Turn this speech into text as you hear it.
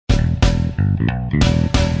Well,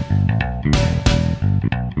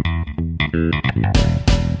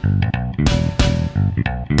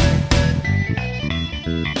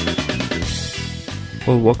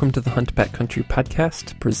 welcome to the Hunt Backcountry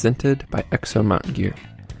podcast presented by Exo Mountain Gear.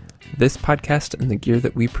 This podcast and the gear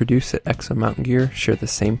that we produce at Exo Mountain Gear share the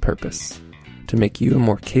same purpose: to make you a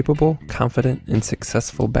more capable, confident, and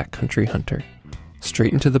successful backcountry hunter.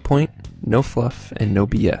 Straight and to the point, no fluff, and no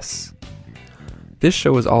BS. This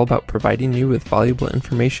show is all about providing you with valuable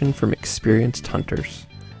information from experienced hunters.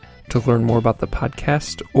 To learn more about the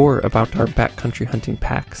podcast or about our backcountry hunting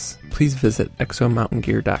packs, please visit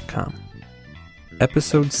exomountaingear.com.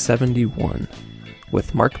 Episode 71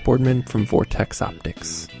 with Mark Boardman from Vortex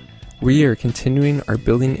Optics. We are continuing our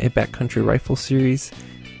Building a Backcountry Rifle series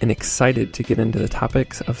and excited to get into the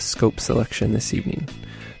topics of scope selection this evening.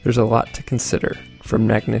 There's a lot to consider, from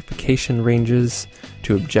magnification ranges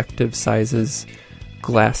to objective sizes,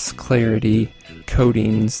 glass clarity,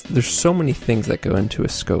 coatings. There's so many things that go into a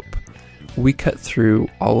scope. We cut through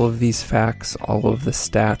all of these facts, all of the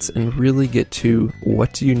stats, and really get to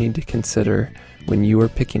what do you need to consider when you are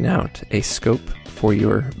picking out a scope for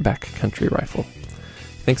your backcountry rifle.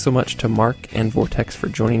 Thanks so much to Mark and Vortex for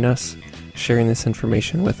joining us, sharing this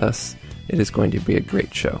information with us. It is going to be a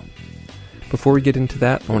great show. Before we get into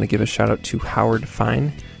that, I want to give a shout out to Howard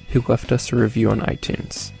Fine, who left us a review on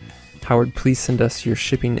iTunes. Howard, please send us your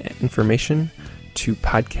shipping information to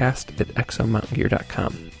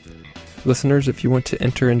podcast@exomountaingear.com. Listeners, if you want to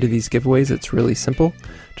enter into these giveaways, it's really simple.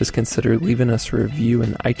 Just consider leaving us a review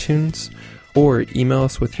in iTunes or email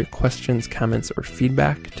us with your questions, comments, or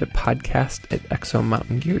feedback to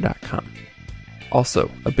podcast@exomountaingear.com.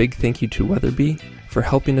 Also, a big thank you to Weatherby for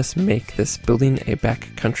helping us make this Building a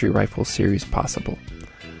Backcountry Rifle series possible.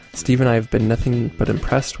 Steve and I have been nothing but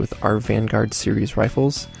impressed with our Vanguard series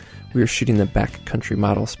rifles. We are shooting the backcountry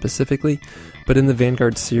model specifically, but in the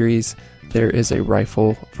Vanguard series, there is a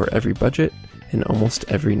rifle for every budget and almost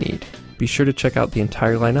every need. Be sure to check out the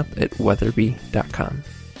entire lineup at weatherby.com.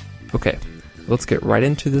 Okay, let's get right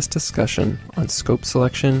into this discussion on scope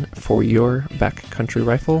selection for your backcountry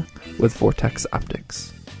rifle with Vortex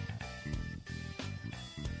Optics.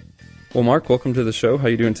 Well, Mark, welcome to the show. How are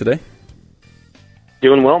you doing today?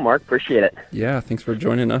 Doing well, Mark. Appreciate it. Yeah, thanks for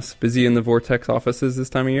joining us. Busy in the Vortex offices this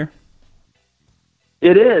time of year?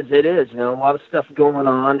 It is. You know, a lot of stuff going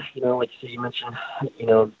on. You know, like you mentioned, you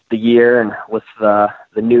know, the year and with the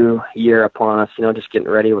new year upon us, you know, just getting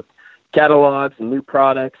ready with catalogs and new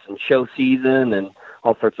products and show season and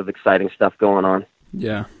all sorts of exciting stuff going on.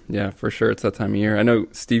 Yeah, for sure. It's that time of year. I know,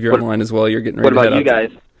 Steve, you're on the line as well. You're getting ready to head out. What about you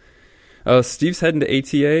guys? Steve's heading to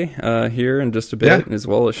ATA here in just a bit, as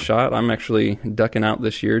well as SHOT. I'm actually ducking out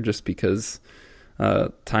this year just because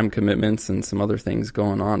time commitments and some other things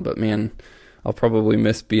going on. But man, I'll probably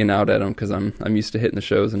miss being out at them because I'm used to hitting the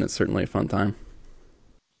shows, and it's certainly a fun time.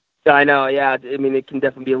 I know, yeah. I mean, it can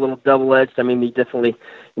definitely be a little double-edged. I mean, you definitely,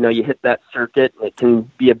 you know, you hit that circuit, and it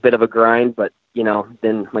can be a bit of a grind, but, you know,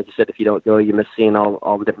 then, like you said, if you don't go, you miss seeing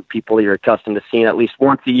all the different people you're accustomed to seeing at least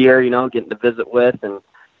once a year, you know, getting to visit with and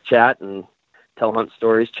chat and tell hunt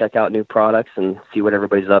stories, check out new products, and see what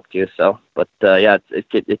everybody's up to. So, but, yeah,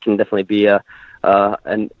 it can definitely be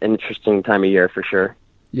an interesting time of year for sure.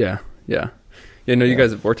 Yeah. Yeah, no, you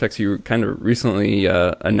guys at Vortex, you kind of recently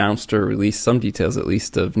announced or released some details, at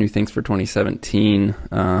least, of new things for 2017.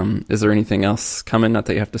 Is there anything else coming? Not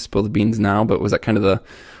that you have to spill the beans now, but was that kind of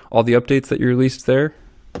all the updates that you released there?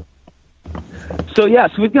 So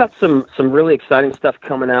we've got some really exciting stuff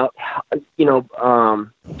coming out. You know,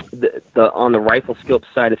 the on the rifle scope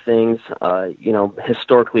side of things, you know,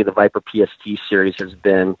 historically the Viper PST series has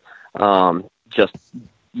been just,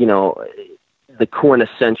 you know, the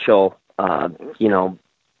quintessential, you know,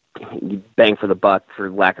 bang for the buck,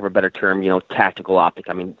 for lack of a better term, you know, tactical optic.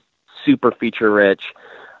 I mean, super feature rich,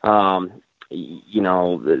 you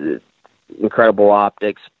know, incredible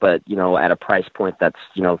optics, but, you know, at a price point that's,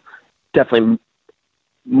 you know, definitely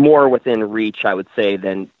more within reach, I would say,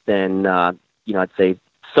 than you know, I'd say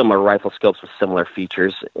similar rifle scopes with similar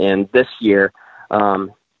features. And this year,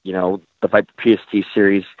 you know, the Viper PST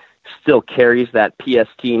series still carries that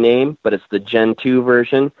PST name, but it's the Gen 2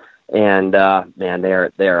 version. And, man,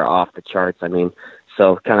 they're off the charts. I mean,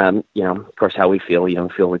 so kind of, you know, of course, how we feel, you know,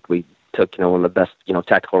 feel like we took, you know, one of the best, you know,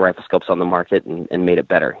 tactical rifle scopes on the market and made it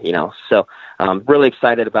better, you know. So, really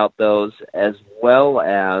excited about those, as well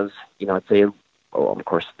as, you know, I'd say, of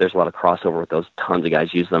course, there's a lot of crossover with those. Tons of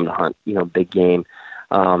guys use them to hunt, you know, big game.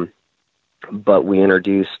 But we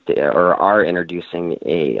introduced, or are introducing,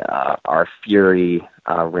 our Fury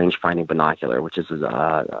range-finding binocular, which is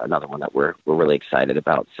another one that we're really excited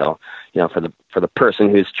about. So, you know, for the person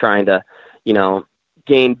who's trying to, you know,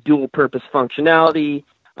 gain dual purpose functionality.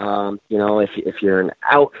 You know, if you're an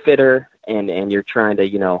outfitter and you're trying to,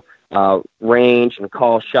 you know, range and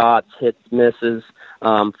call shots, hits, misses,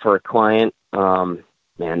 for a client,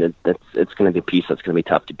 man, it's going to be a piece that's going to be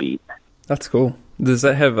tough to beat. That's cool. Does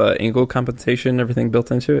that have angle compensation, everything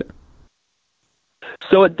built into it?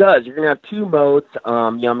 So it does. You're going to have two modes. You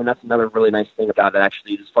know, I mean, that's another really nice thing about it,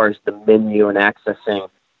 actually, as far as the menu and accessing,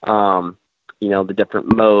 you know, the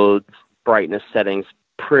different modes, brightness settings,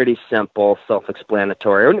 pretty simple,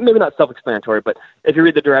 self-explanatory, or maybe not self-explanatory, but if you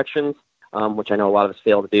read the directions, which I know a lot of us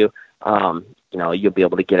fail to do, you know, you'll be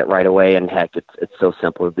able to get it right away. And heck, it's so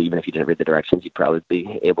simple that even if you didn't read the directions, you'd probably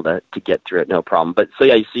be able to get through it, no problem. But so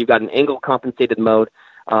yeah, so you've got an angle compensated mode,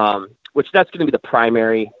 which that's going to be the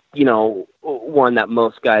primary, you know, one that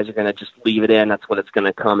most guys are going to just leave it in. That's what it's going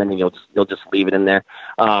to come in, and you'll just leave it in there.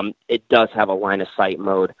 It does have a line of sight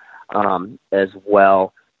mode, as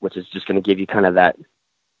well, which is just going to give you kind of that,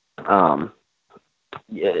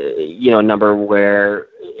 you know, number where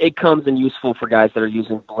it comes in useful for guys that are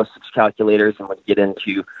using ballistics calculators and would get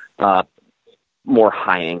into more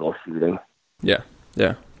high angle shooting. Yeah,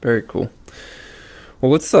 very cool. Well,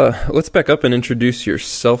 let's back up and introduce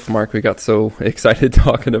yourself, Mark. We got so excited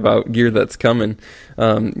talking about gear that's coming.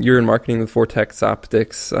 You're in marketing with Vortex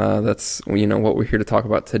Optics. That's, you know, what we're here to talk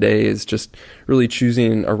about today is just really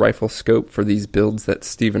choosing a rifle scope for these builds that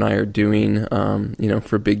Steve and I are doing, you know,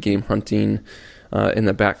 for big game hunting in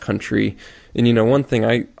the backcountry. And, you know, one thing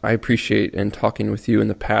I appreciate in talking with you in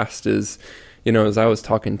the past is, you know, as I was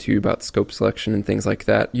talking to you about scope selection and things like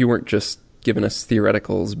that, you weren't just giving us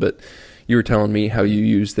theoreticals, but you were telling me how you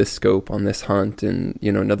use this scope on this hunt and,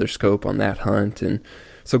 you know, another scope on that hunt. And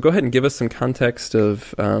so go ahead and give us some context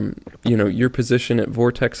of, you know, your position at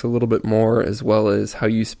Vortex a little bit more, as well as how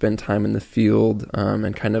you spend time in the field,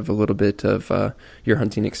 and kind of a little bit of your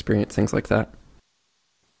hunting experience, things like that.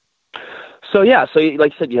 So yeah, so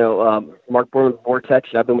like I said, you know, Mark Boardman with Vortex,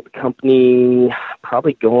 and I've been with the company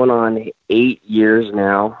probably going on 8 years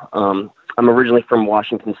now. I'm originally from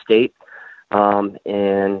Washington State.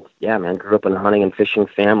 And yeah, man, grew up in a hunting and fishing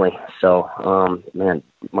family. So, man,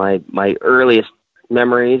 my earliest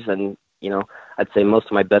memories, and, you know, I'd say most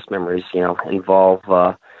of my best memories, you know, involve,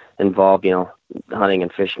 you know, hunting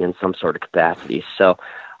and fishing in some sort of capacity. So,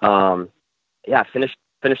 yeah, finished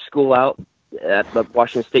school out at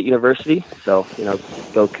Washington State University. So, you know,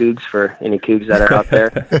 go Cougs for any Cougs that are out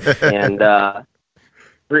there. And,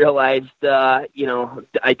 realized, you know,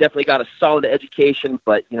 I definitely got a solid education,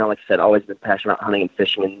 but, you know, like I said, always been passionate about hunting and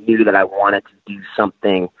fishing, and knew that I wanted to do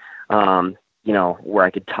something, you know, where I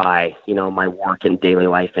could tie, you know, my work and daily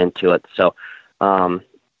life into it. So,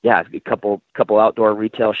 yeah, a couple outdoor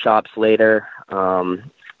retail shops later,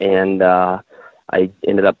 and I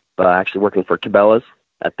ended up actually working for Cabela's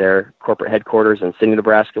at their corporate headquarters in Sidney,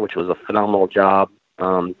 Nebraska, which was a phenomenal job.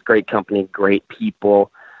 Great company, great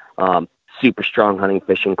people, super strong hunting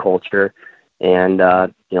fishing culture, and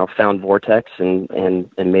you know, found Vortex and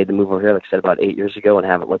made the move over here, like I said, about 8 years ago, and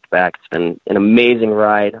haven't looked back. It's been an amazing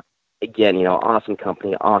ride. Again, you know, awesome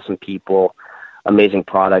company, awesome people, amazing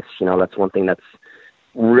products. You know, that's one thing that's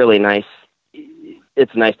really nice.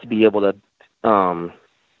 It's nice to be able to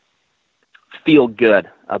feel good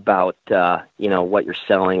about you know, what you're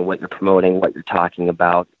selling, what you're promoting, what you're talking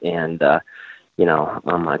about, and you know,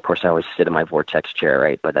 of course, I always sit in my Vortex chair,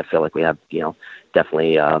 right? But I feel like we have, you know,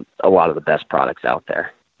 definitely a lot of the best products out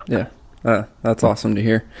there. Yeah, that's awesome to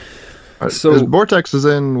hear. So Vortex is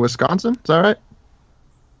in Wisconsin, is that right?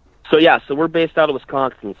 So yeah, so we're based out of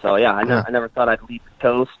Wisconsin. So yeah, I never thought I'd leave the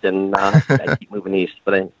coast, and I keep moving east.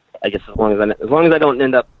 But I guess as long as I don't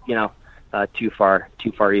end up, you know, too far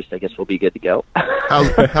east, I guess we'll be good to go.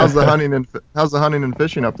 How's the hunting and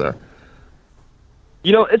fishing up there?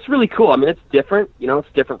 You know, it's really cool. I mean, it's different. You know,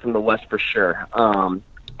 it's different from the West for sure.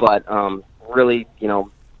 But really, you know,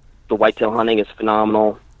 the whitetail hunting is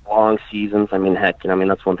phenomenal. Long seasons. I mean, heck, you know, I mean,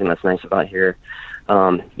 that's one thing that's nice about here. You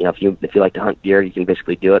know, if you like to hunt deer, you can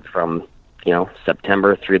basically do it from, you know,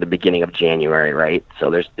 September through the beginning of January, right? So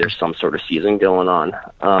there's some sort of season going on.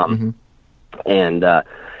 And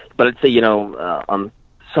but I'd say, you know,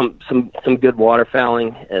 some good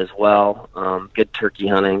waterfowling as well. Good turkey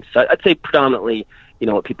hunting. So I'd say predominantly, you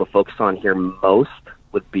know, what people focus on here most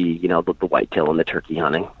would be, you know, the whitetail and the turkey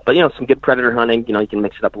hunting. But, you know, some good predator hunting, you know, you can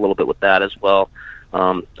mix it up a little bit with that as well.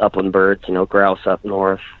 Upland birds, you know, grouse up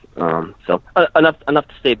north. So enough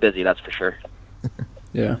to stay busy, that's for sure.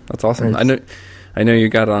 Yeah, that's awesome. I know you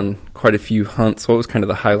got on quite a few hunts. What was kind of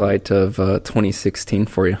the highlight of 2016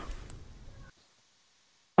 for you?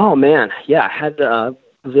 Oh man, yeah,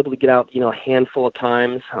 was able to get out, you know, a handful of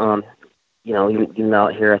times. You know, even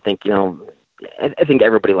out here, I think, you know, I think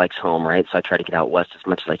everybody likes home, right? So I try to get out west as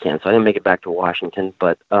much as I can. So I didn't make it back to Washington,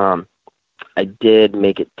 but I did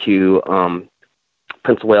make it to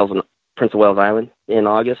Prince of Wales Island in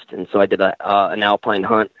August, and so I did an alpine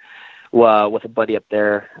hunt with a buddy up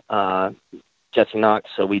there, Jesse Knox.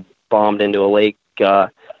 So we bombed into a lake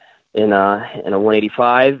in a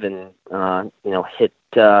 185, and hit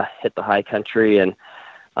the high country, and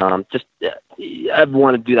I've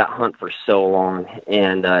wanted to do that hunt for so long,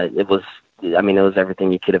 and it was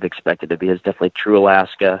everything you could have expected to be. It's definitely true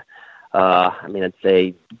Alaska. I'd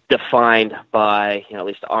say defined by, at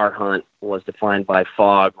least our hunt was defined by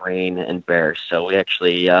fog, rain, and bears. So we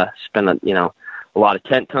actually spent a lot of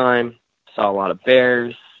tent time, saw a lot of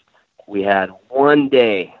bears. We had one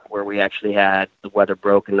day where we actually had the weather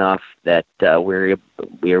broke enough that we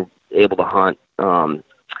were able to hunt.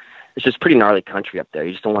 It's just pretty gnarly country up there.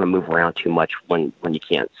 You just don't want to move around too much when you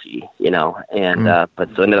can't see, And but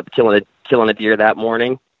so ended up killing a deer that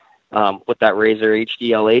morning with that Razor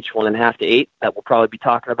HDLH 1.5 to 8 that we'll probably be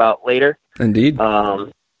talking about later. Indeed.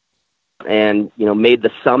 And made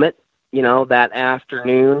the summit that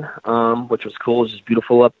afternoon, which was cool. It was just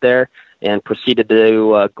beautiful up there, and proceeded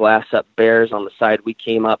to glass up bears on the side. We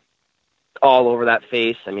came up all over that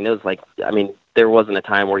face. It was like, there wasn't a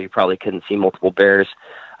time where you probably couldn't see multiple bears,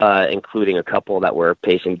 including a couple that were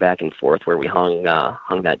pacing back and forth where we hung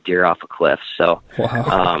that deer off a cliff. So,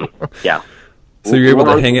 wow. Yeah. So you're able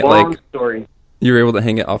to hang it story. You were able to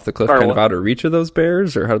hang it off the cliff kind of out of reach of those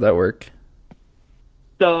bears, or how did that work?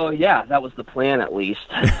 So yeah, that was the plan at least.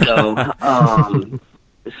 So,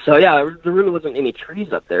 there really wasn't any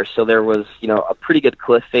trees up there. So there was, a pretty good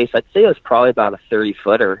cliff face. I'd say it was probably about a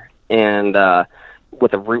 30-footer, and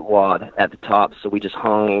with a root wad at the top. So we just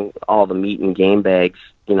hung all the meat and game bags,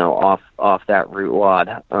 off that root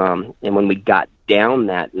wad. And when we got down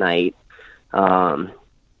that night,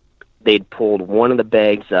 they'd pulled one of the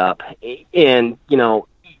bags up, and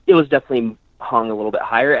it was definitely hung a little bit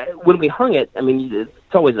higher. When we hung it,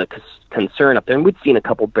 it's always a concern up there, and we'd seen a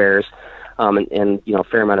couple bears, and a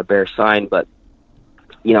fair amount of bear sign, but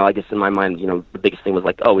I guess in my mind, the biggest thing was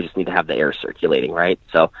like, oh, we just need to have the air circulating, right?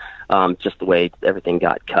 So just the way everything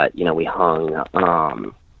got cut, we hung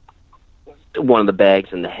one of the bags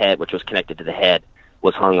in the head, which was connected to the head,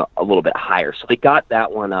 was hung a little bit higher. So they got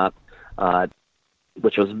that one up,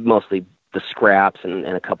 which was mostly the scraps and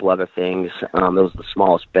a couple other things. It was the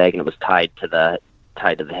smallest bag, and it was tied to the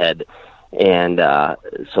head. And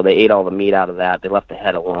so they ate all the meat out of that. They left the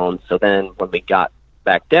head alone. So then when we got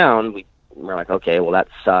back down, we're like, okay, well, that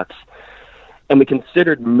sucks. And we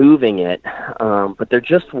considered moving it, but there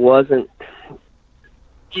just wasn't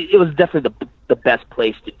 – it was definitely the best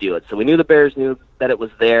place to do it. So we knew the bears knew that it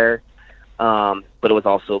was there, but it was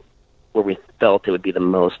also where we felt it would be the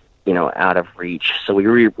most, out of reach. So we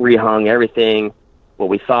rehung everything, what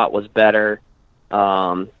we thought was better,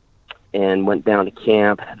 and went down to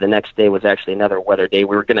camp. The next day was actually another weather day.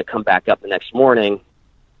 We were going to come back up the next morning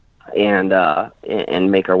and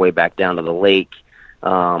make our way back down to the lake.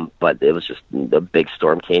 But it was just, the big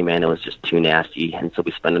storm came in. It was just too nasty. And so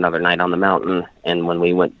we spent another night on the mountain. And when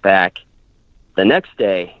we went back the next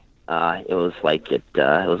day, it was like it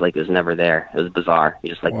was never there. It was bizarre. You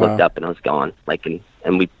just looked up and it was gone.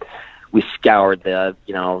 And we scoured the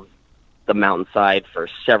mountainside for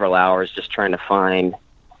several hours just trying to find,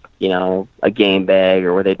 a game bag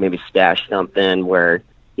or where they'd maybe stash something where,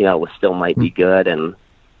 it still might be good. And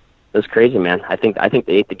it was crazy, man. I think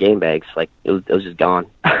they ate the game bags. It was just gone.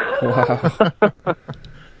 Wow.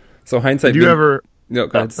 So hindsight. Did you ever? No,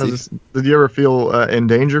 go ahead, Steve. Did you ever feel in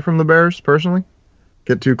danger from the bears personally?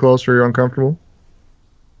 Get too close or you're uncomfortable?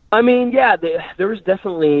 Yeah, there was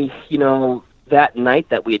definitely, that night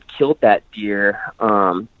that we had killed that deer.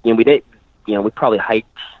 We did, we probably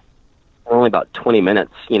hiked only about 20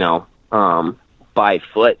 minutes, by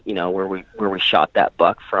foot, where we shot that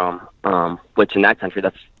buck from, which in that country,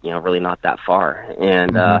 that's, really not that far.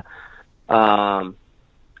 And,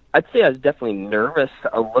 I'd say I was definitely nervous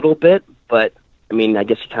a little bit, but I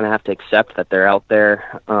guess you kind of have to accept that they're out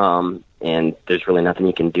there, and there's really nothing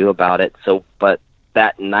you can do about it. So, but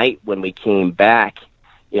that night when we came back,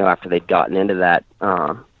 after they'd gotten into that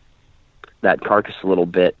carcass a little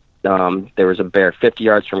bit, there was a bear 50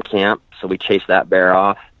 yards from camp, so we chased that bear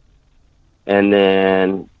off. And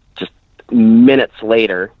then just minutes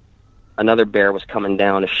later, another bear was coming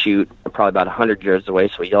down a chute, probably about 100 yards away,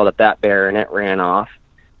 so we yelled at that bear, and it ran off.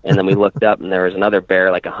 And then we looked up, and there was another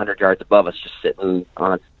bear 100 yards above us, just sitting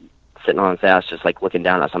on its ass, just looking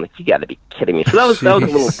down at us. I'm like, you got to be kidding me. So that was a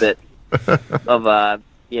little bit of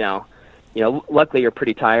luckily you're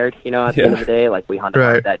pretty tired, at the end of the day. We hunted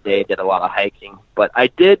hard that day, did a lot of hiking. But I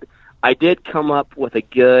did I did come up with a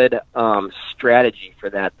good strategy for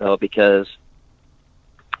that though, because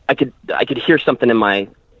I could hear something in my,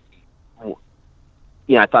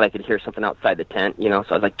 I thought I could hear something outside the tent, so I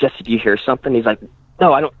was like, Jesse, do you hear something? He's like,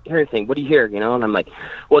 no, I don't hear anything. What do you hear? And I'm like,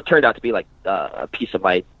 well, it turned out to be like a piece of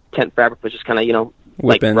my tent fabric was just kind of,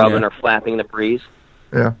 like rubbing or flapping in the breeze.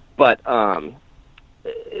 Yeah. But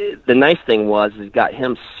the nice thing was it got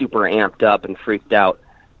him super amped up and freaked out,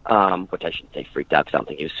 which I shouldn't say freaked out because I don't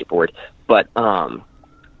think he was super worried. But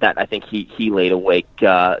that I think he laid awake,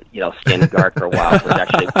 standing guard for a while. Which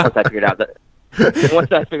actually, once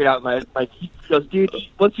I figured out my he goes, dude,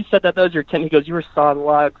 once you said that was your tent, he goes, you were sawing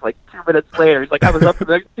logs like 2 minutes later. He's like, I was up for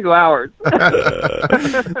the next 2 hours.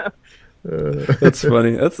 That's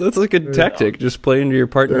funny. That's a good tactic. Just play into your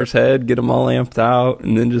partner's head, get them all amped out,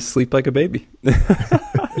 and then just sleep like a baby.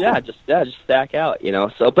 just stack out,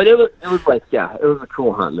 So, but it was like, it was a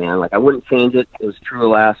cool hunt, man. Like I wouldn't change it. It was true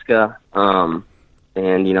Alaska, and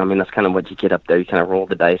that's kind of what you get up there. You kind of roll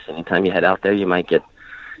the dice. Anytime you head out there, you might get,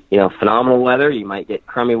 phenomenal weather. You might get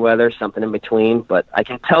crummy weather, something in between. But I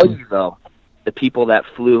can tell you though, the people that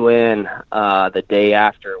flew in the day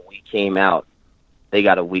after we came out, they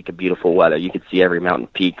got a week of beautiful weather. You could see every mountain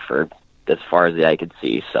peak for as far as the eye could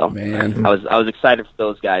see. So man, I was excited for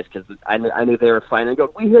those guys because I knew they were flying and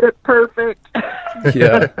go, we hit it perfect.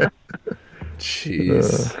 Yeah.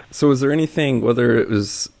 Jeez. So was there anything, whether it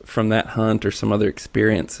was from that hunt or some other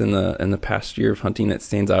experience in the past year of hunting, that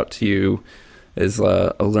stands out to you as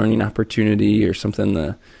a learning opportunity or something,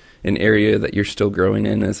 an area that you're still growing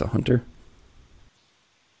in as a hunter?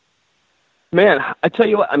 Man, I tell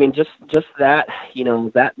you what, I mean, just that,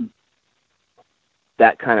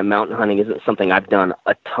 that kind of mountain hunting isn't something I've done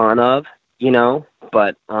a ton of,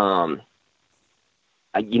 but, I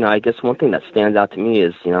guess one thing that stands out to me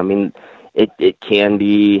is, it can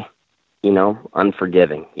be,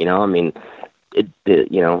 unforgiving,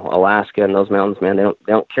 Alaska and those mountains, man, they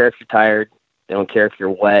don't care if you're tired. They don't care if you're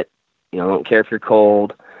wet, they don't care if you're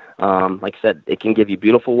cold. Like I said, it can give you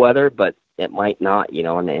beautiful weather, but it might not,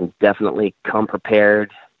 and definitely come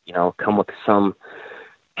prepared, come with some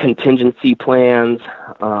contingency plans.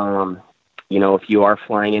 If you are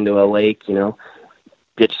flying into a lake,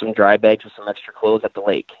 ditch some dry bags with some extra clothes at the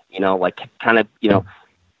lake, you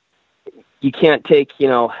can't take,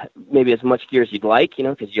 maybe as much gear as you'd like,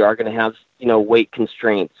 because you are going to have, weight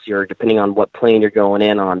constraints. You're depending on what plane you're going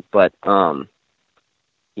in on. But,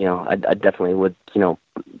 I definitely would,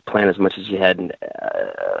 plan as much as you had and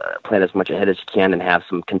plan as much ahead as you can and have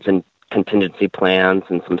some contingency plans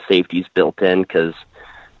and some safeties built in because,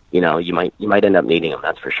 you might end up needing them.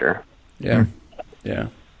 That's for sure. Yeah. Yeah.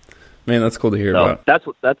 Man, that's cool to hear about. That's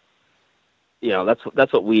what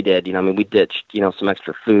we did. We ditched, some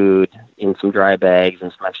extra food in some dry bags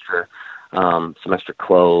and some extra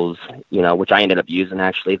clothes, which I ended up using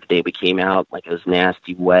actually the day we came out. Like it was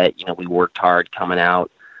nasty, wet. We worked hard coming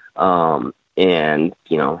out. And,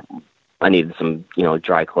 I needed some,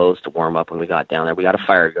 dry clothes to warm up when we got down there. We got a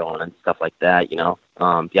fire going and stuff like that, yeah.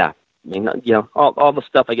 I mean, all the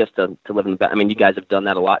stuff, I guess, to live in the back. I mean, you guys have done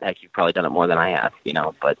that a lot. Heck, you've probably done it more than I have,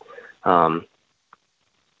 but,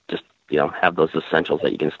 just, have those essentials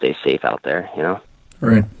that you can stay safe out there,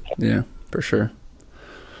 Right. Yeah, for sure.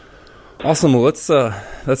 Awesome. Well,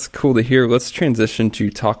 that's cool to hear. Let's transition to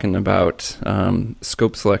talking about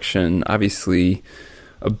scope selection. Obviously,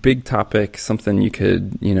 a big topic, something you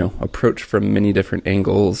could, approach from many different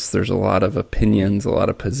angles. There's a lot of opinions, a lot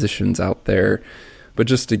of positions out there. But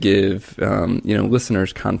just to give,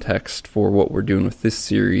 listeners context for what we're doing with this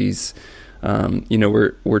series,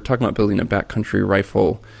 we're talking about building a backcountry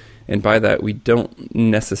rifle. And by that, we don't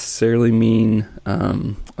necessarily mean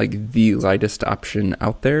like the lightest option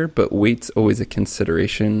out there, but weight's always a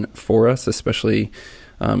consideration for us, especially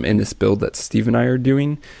in this build that Steve and I are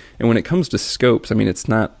doing. And when it comes to scopes, I mean, it's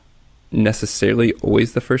not necessarily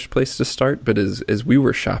always the first place to start, but as we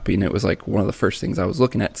were shopping, it was like one of the first things I was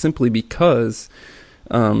looking at, simply because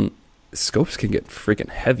scopes can get freaking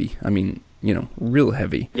heavy. I mean, real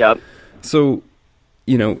heavy. Yep. So,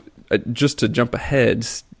 just to jump ahead,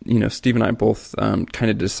 Steve and I both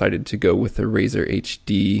kind of decided to go with the Razor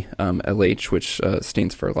HD LH, which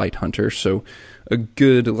stands for Light Hunter. So a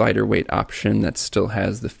good lighter weight option that still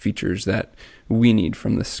has the features that we need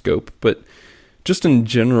from the scope. But just in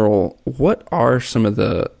general, what are some of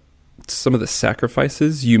the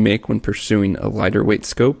sacrifices you make when pursuing a lighter weight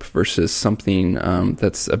scope versus something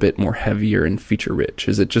that's a bit more heavier and feature rich?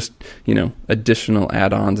 Is it just, additional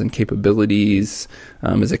add-ons and capabilities?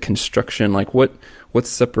 Is it construction? Like what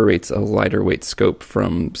separates a lighter weight scope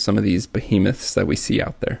from some of these behemoths that we see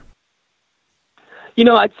out there?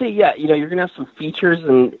 I'd say, yeah, you're going to have some features,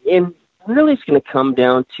 and really it's going to come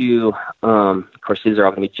down to, of course, these are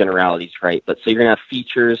all going to be generalities, right? But so you're going to have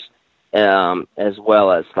features as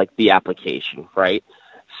well as like the application, right?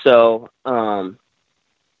 So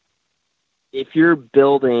if you're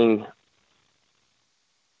building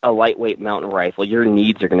a lightweight mountain rifle, your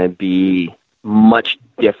needs are going to be much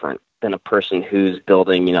different than a person who's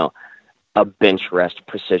building, a bench rest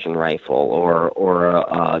precision rifle or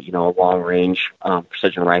a long range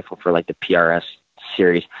precision rifle for like the PRS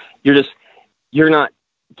series. You're not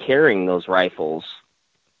carrying those rifles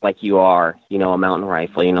like you are, a mountain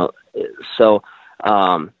rifle, So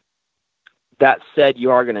that said,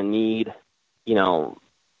 you are going to need,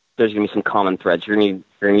 there's going to be some common threads. You're going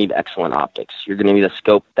to need excellent optics. You're going to need a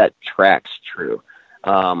scope that tracks true,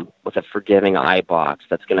 with a forgiving eye box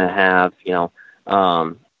that's going to have,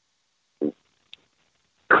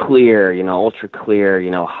 clear, ultra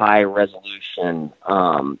clear, high resolution,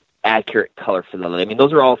 accurate color fidelity. I mean,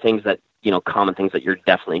 those are all things that, common things that you're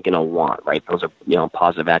definitely going to want, right? Those are,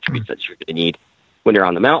 positive attributes that you're going to need when you're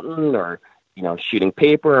on the mountain or, shooting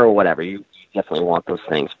paper or whatever. You definitely want those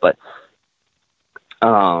things. But,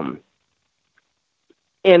 and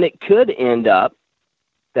it could end up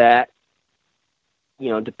that,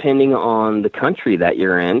 depending on the country that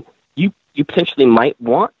you're in, you potentially might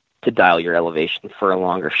want to dial your elevation for a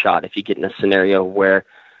longer shot if you get in a scenario where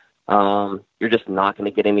you're just not going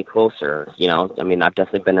to get any closer. I mean, I've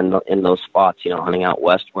definitely been in those spots, hunting out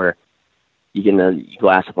west where you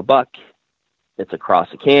glass up a buck, it's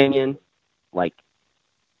across a canyon. Like,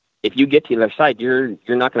 if you get to the other side, you're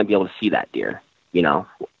not going to be able to see that deer,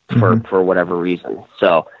 for whatever reason.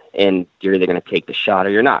 So, and you're either going to take the shot or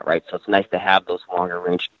you're not, right? So it's nice to have those longer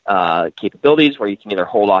range capabilities where you can either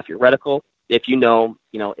hold off your reticle if you know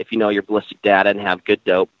your ballistic data and have good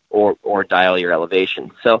dope, or dial your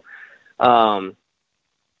elevation. So, and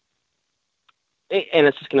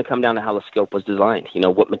it's just going to come down to how the scope was designed.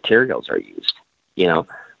 What materials are used.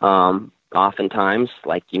 Oftentimes,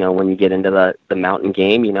 like when you get into the mountain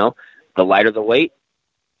game, the lighter the weight,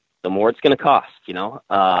 the more it's going to cost.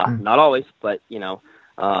 Not always, but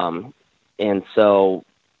and so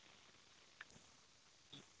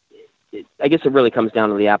I guess it really comes down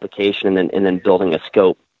to the application and then building a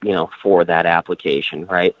scope, for that application,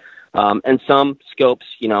 right? And some scopes,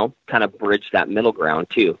 kind of bridge that middle ground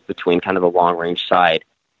too between kind of the long range side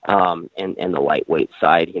and the lightweight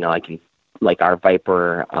side. Like our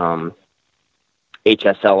Viper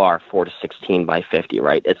HSLR 4-16 by 50,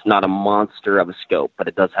 right? It's not a monster of a scope, but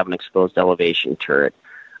it does have an exposed elevation turret.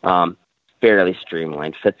 Fairly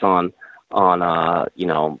streamlined, fits on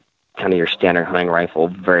kind of your standard hunting rifle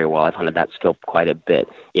very well. I've hunted that scope quite a bit,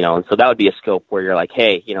 and so that would be a scope where you're like,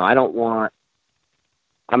 hey,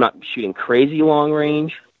 I'm not shooting crazy long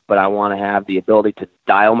range, but I want to have the ability to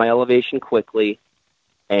dial my elevation quickly.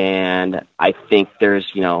 And I think there's,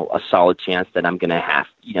 a solid chance that I'm going to have,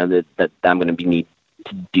 that I'm going to need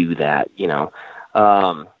to do that,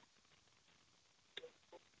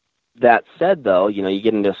 That said, though, you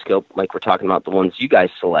get into a scope like we're talking about the ones you guys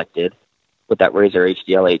selected with that Razor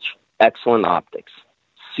HDLH, excellent optics,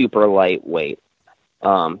 super lightweight.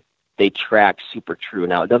 They track super true.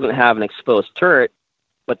 Now, it doesn't have an exposed turret,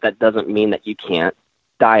 but that doesn't mean that you can't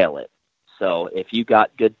dial it. So if you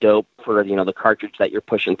got good dope for, the cartridge that you're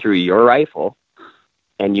pushing through your rifle,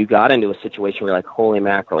 and you got into a situation where you're like, holy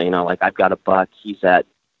mackerel, like I've got a buck, he's at,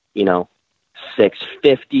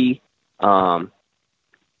 650.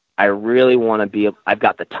 I really want to I've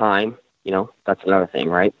got the time, that's another thing,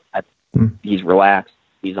 right? He's relaxed.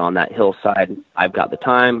 He's on that hillside. I've got the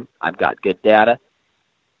time. I've got good data.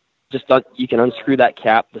 You can unscrew that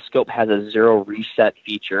cap. The scope has a 0 reset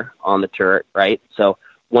feature on the turret, right? So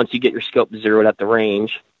once you get your scope zeroed at the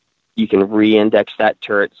range, you can re-index that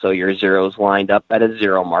turret so your zero's lined up at a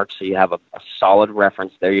 0 mark, so you have a solid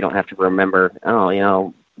reference there. You don't have to remember,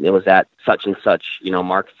 it was at such and such,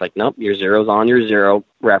 mark. It's like, nope, your zero's on your 0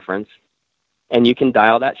 reference, and you can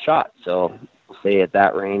dial that shot. So say at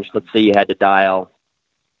that range, let's say you had to dial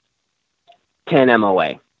 10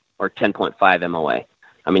 MOA or 10.5 MOA.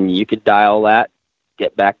 I mean, you could dial that,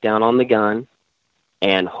 get back down on the gun,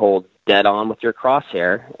 and hold dead on with your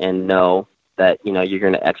crosshair and know that, you're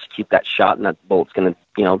going to execute that shot and that bolt's going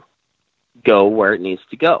to, go where it needs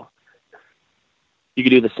to go. You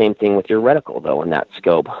could do the same thing with your reticle, though, in that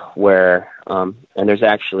scope, where, and there's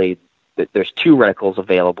 2 reticles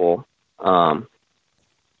available. There's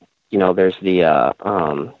the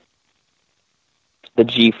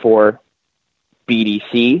G4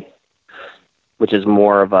 BDC, which is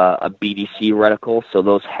more of a BDC reticle. So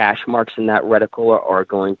those hash marks in that reticle are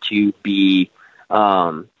going to be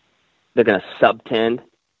they're going to subtend,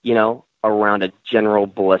 around a general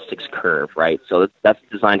ballistics curve, right? So that's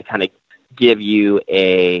designed to kind of give you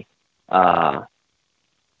it's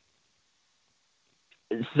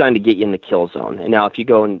designed to get you in the kill zone. And now if you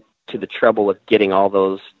go into the trouble of getting all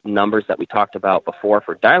those numbers that we talked about before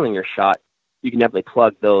for dialing your shot, you can definitely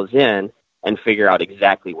plug those in and figure out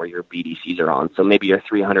exactly where your BDCs are on. So maybe your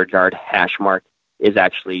 300-yard hash mark is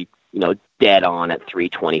actually, dead on at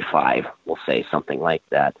 325, we'll say, something like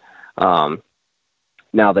that.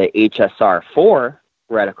 Now the HSR4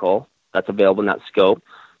 reticle that's available in that scope,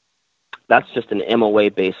 that's just an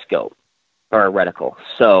MOA-based scope or a reticle.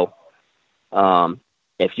 So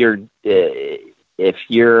if you're you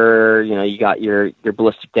got your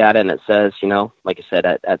ballistic data and it says, like I said,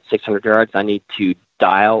 at 600 yards, I need to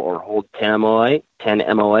dial or hold 10 MOA,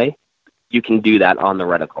 you can do that on the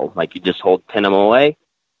reticle. Like you just hold 10 MOA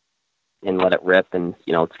and let it rip, and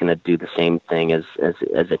it's going to do the same thing as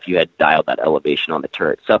if you had dialed that elevation on the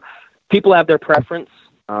turret. So people have their preference.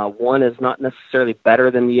 One is not necessarily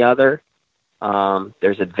better than the other.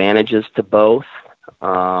 There's advantages to both,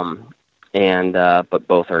 but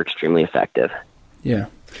both are extremely effective. Yeah.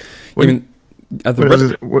 Go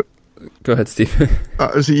ahead, Steve.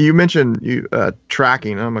 So you mentioned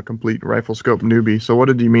tracking. I'm a complete rifle scope newbie. So what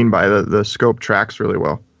did you mean by the scope tracks really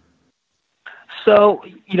well? So,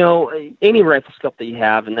 any rifle scope that you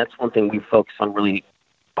have, and that's one thing we focus on really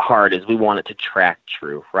hard, is we want it to track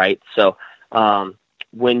true, right? So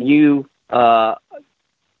when you,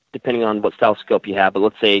 depending on what style scope you have, but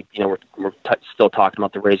let's say, we're still talking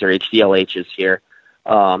about the Razor HDLHs here,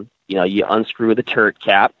 you unscrew the turret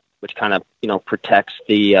cap, which kind of, protects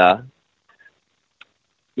the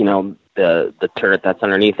turret that's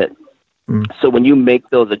underneath it. So when you make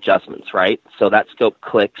those adjustments, right, so that scope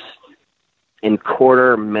clicks in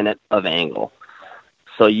quarter minute of angle.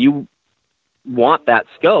 So you want that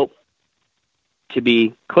scope to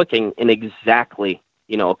be clicking in exactly,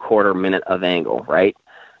 a quarter minute of angle, right?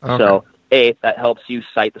 Okay. So that helps you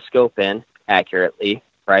sight the scope in accurately,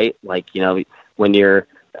 right? Like, when you're,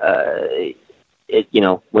 when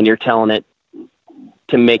you're telling it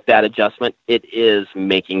to make that adjustment, it is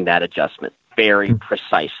making that adjustment very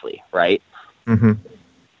precisely, right? Mm-hmm.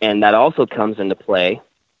 And that also comes into play,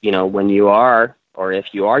 when you are, or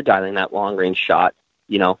if you are dialing that long range shot,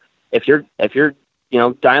 if you're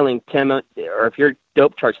dialing 10, or if your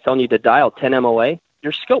dope chart's telling you to dial 10 MOA,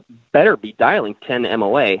 your scope better be dialing 10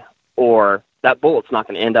 MOA, or that bullet's not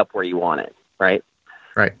going to end up where you want it, right?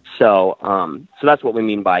 Right. So, so that's what we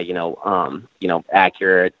mean by,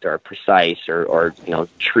 accurate or precise or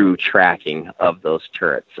true tracking of those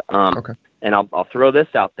turrets. Okay. And I'll throw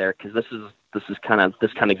this out there because this kind of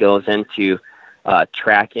goes into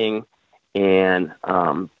tracking and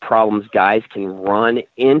problems guys can run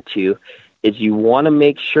into is you want to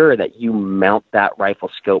make sure that you mount that rifle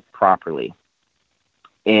scope properly.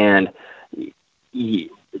 And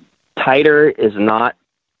tighter is not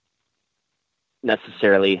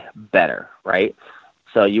necessarily better, right?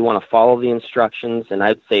 So you want to follow the instructions, and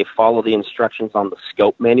I'd say follow the instructions on the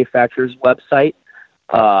scope manufacturer's website.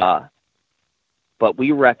 But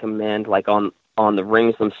we recommend, like on the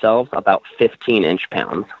rings themselves, about 15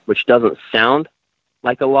 inch-pounds, which doesn't sound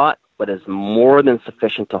like a lot, but is more than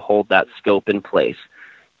sufficient to hold that scope in place.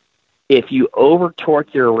 If you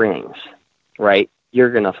over-torque your rings, right, you're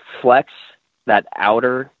going to flex that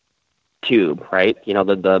outer tube, right?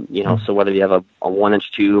 So whether you have a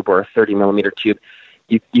 1-inch tube or a 30-millimeter tube,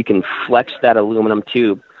 you can flex that aluminum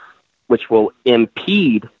tube, which will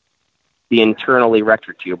impede the internal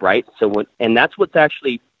erector tube, right? And that's what's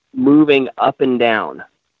actually moving up and down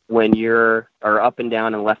or up and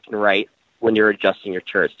down and left and right when you're adjusting your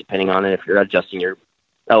turrets, depending on if you're adjusting your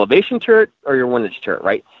elevation turret or your 1-inch turret,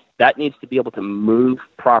 right? That needs to be able to move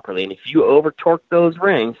properly. And if you over torque those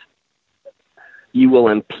rings, you will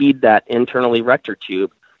impede that internal erector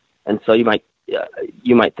tube. And so you might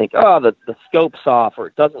think, oh, the scope's off, or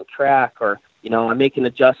it doesn't track, or, I make an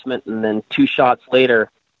adjustment and then 2 shots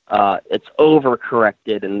later, it's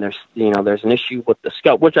overcorrected and there's an issue with the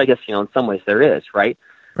scope, which I guess, in some ways there is, right?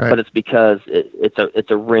 But it's because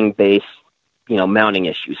it's a ring base, mounting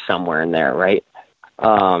issue somewhere in there, right?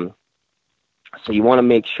 So you want to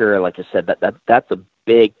make sure, like I said, that's a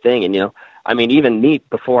big thing. And, even me,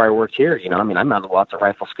 before I worked here, I mounted lots of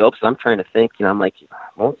rifle scopes, and I'm trying to think, I'm like,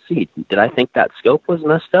 well, let's see, did I think that scope was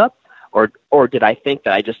messed up? Or did I think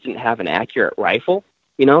that I just didn't have an accurate rifle?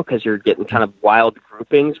 Because you're getting kind of wild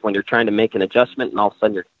groupings when you're trying to make an adjustment, and all of a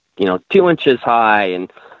sudden you're, 2 inches high,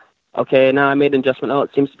 and okay, now I made an adjustment. Oh,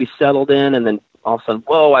 it seems to be settled in, and then all of a sudden,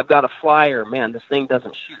 whoa, I've got a flyer. Man, this thing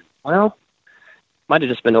doesn't shoot. Well, might have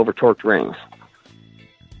just been over-torqued rings.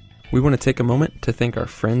 We want to take a moment to thank our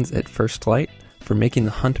friends at First Light for making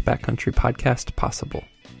the Hunt Backcountry podcast possible.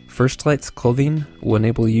 First Light's clothing will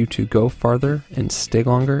enable you to go farther and stay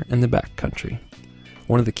longer in the backcountry.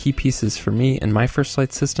 One of the key pieces for me in my First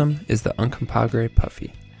Light system is the Uncompahgre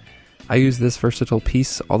Puffy. I use this versatile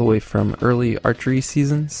piece all the way from early archery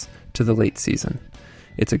seasons to the late season.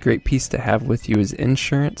 It's a great piece to have with you as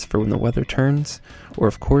insurance for when the weather turns, or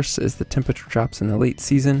of course as the temperature drops in the late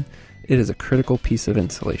season, it is a critical piece of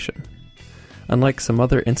insulation. Unlike some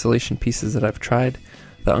other insulation pieces that I've tried,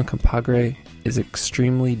 the Uncompahgre is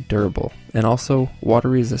extremely durable and also water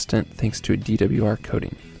resistant thanks to a DWR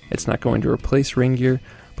coating. It's not going to replace rain gear,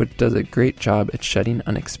 but it does a great job at shedding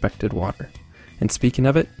unexpected water. And speaking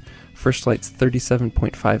of it, First Light's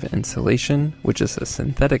 37.5 insulation, which is a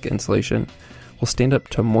synthetic insulation, will stand up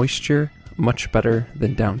to moisture much better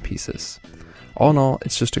than down pieces. All in all,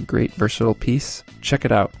 it's just a great versatile piece. Check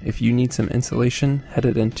it out if you need some insulation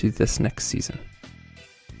headed into this next season.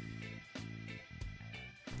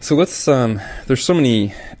 So let's, there's so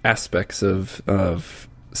many aspects of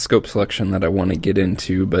scope selection that I want to get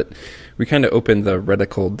into, but we kind of opened the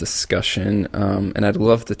reticle discussion, and I'd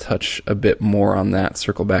love to touch a bit more on that,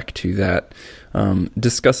 circle back to that,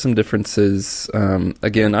 discuss some differences.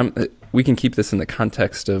 Again, we can keep this in the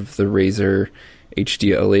context of the Razor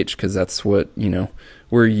HDLH because that's what,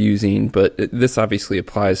 we're using, but this obviously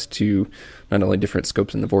applies to not only different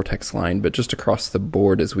scopes in the Vortex line, but just across the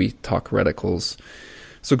board as we talk reticles.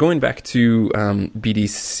 So going back to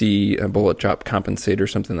BDC, a bullet drop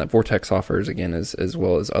compensator, something that Vortex offers, again, as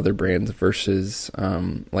well as other brands versus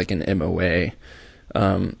like an MOA.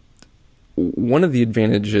 One of the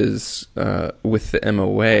advantages with the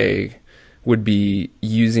MOA would be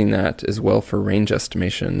using that as well for range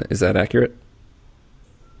estimation. Is that accurate?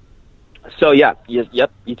 So yep,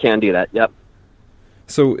 you can do that. Yep.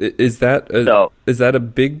 So is that a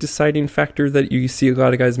big deciding factor that you see a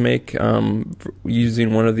lot of guys make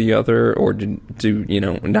using one or the other, or do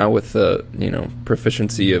now with the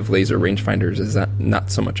proficiency of laser rangefinders, is that not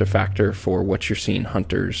so much a factor for what you're seeing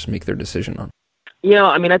hunters make their decision on?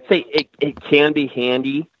 I'd say it can be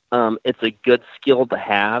handy. It's a good skill to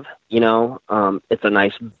have. It's a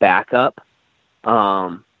nice backup.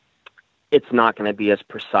 It's not going to be as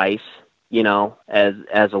precise.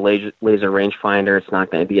 As a laser rangefinder, it's not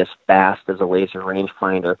going to be as fast as a laser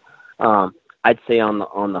rangefinder. I'd say on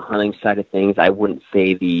the hunting side of things, I wouldn't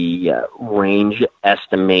say the range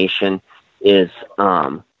estimation is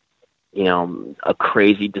a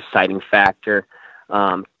crazy deciding factor.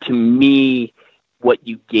 To me, what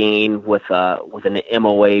you gain with an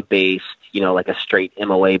MOA based, like a straight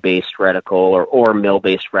MOA based reticle or mill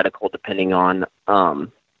based reticle, depending on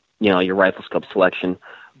your rifle scope selection.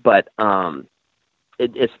 But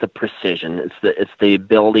it's the precision. It's the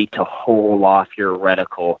ability to hold off your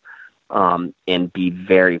reticle and be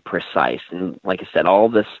very precise. And like I said, all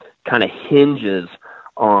this kind of hinges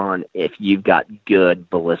on if you've got good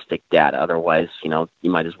ballistic data. Otherwise, you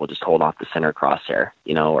might as well just hold off the center crosshair,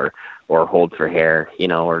 or hold for hair,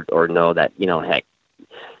 or know that, heck,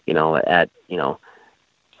 at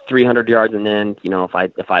 300 yards and then,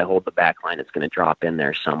 if I hold the back line, it's going to drop in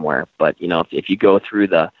there somewhere. But, if you go through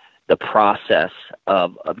the process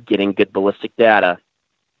of getting good ballistic data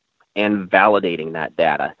and validating that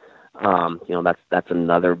data, that's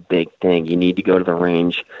another big thing. You need to go to the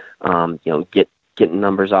range, get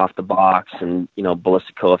numbers off the box and,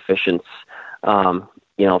 ballistic coefficients, from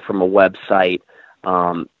a website.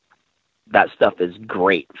 That stuff is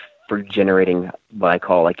great for generating what I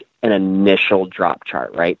call like an initial drop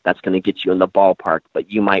chart, right? That's going to get you in the ballpark, but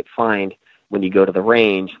you might find when you go to the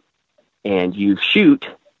range and you shoot,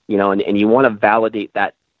 and you want to validate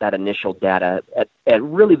that initial data at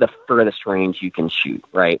really the furthest range you can shoot,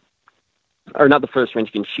 right? Or not the furthest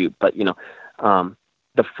range you can shoot, but,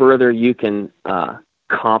 the further you can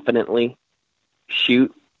confidently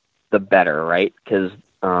shoot, the better, right? Because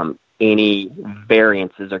any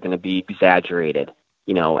variances are going to be exaggerated,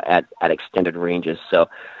 at extended ranges. So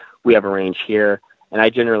we have a range here, and I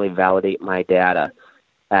generally validate my data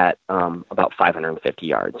at about 550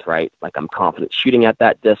 yards, right? Like I'm confident shooting at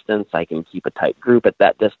that distance. I can keep a tight group at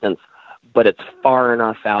that distance, but it's far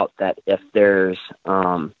enough out that if there's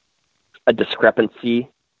a discrepancy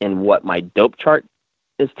in what my dope chart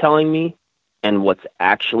is telling me and what's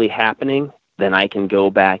actually happening, then I can go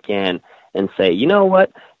back in and say, you know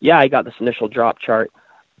what? Yeah, I got this initial drop chart,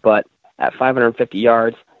 but at 550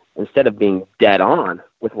 yards, instead of being dead on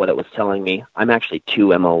with what it was telling me, I'm actually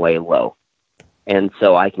 2 MOA low. And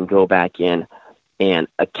so I can go back in and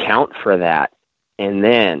account for that. And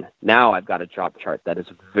then now I've got a drop chart that is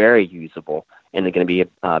very usable and they're going to be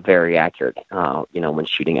very accurate, when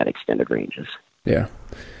shooting at extended ranges. Yeah.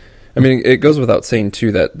 I mean, it goes without saying,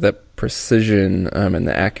 too, that precision and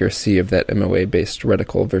the accuracy of that MOA-based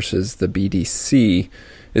reticle versus the BDC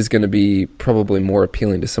is going to be probably more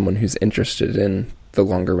appealing to someone who's interested in the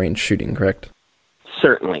longer range shooting, correct?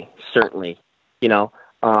 Certainly.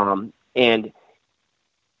 And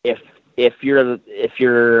if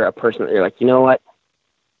you're a person that you're like, you know what,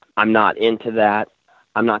 I'm not into that,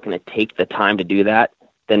 I'm not going to take the time to do that,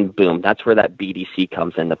 then boom, that's where that BDC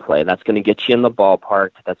comes into play. That's going to get you in the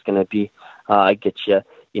ballpark. That's going to be get you,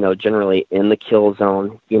 generally in the kill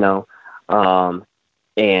zone,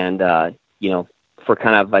 for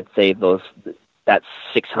kind of, I'd say that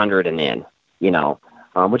 600 and in,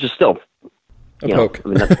 which is still,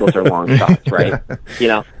 those are long shots, right?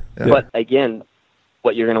 Yeah. But again,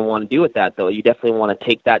 what you're going to want to do with that, though, you definitely want to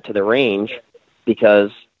take that to the range,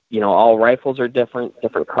 because all rifles are different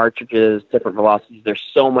cartridges, different velocities. There's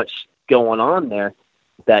so much going on there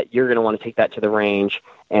that you're going to want to take that to the range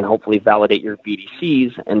and hopefully validate your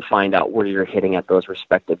BDCs and find out where you're hitting at those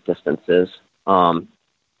respective distances. And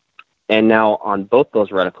now on both those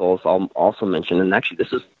reticles, I'll also mention, and actually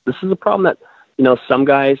this is a problem that some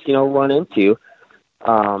guys run into.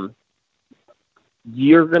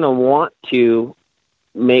 You're going to want to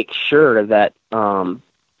make sure that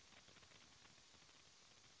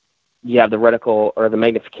you have the reticle or the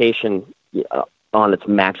magnification on its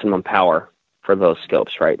maximum power for those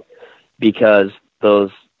scopes, right? Because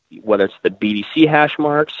those, whether it's the BDC hash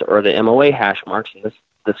marks or the MOA hash marks, and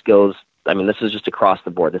this goes, this is just across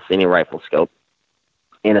the board. This is any rifle scope.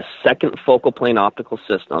 In a second focal plane optical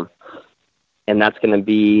system, and that's going to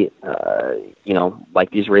be,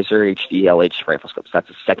 like these Razor HD LH rifle scopes. That's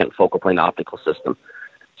a second focal plane optical system.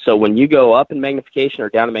 So when you go up in magnification or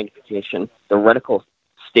down in magnification, the reticle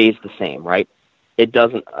stays the same, right? It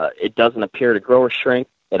doesn't appear to grow or shrink.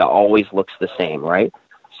 It always looks the same, right?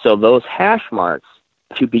 So those hash marks,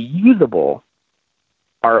 to be usable,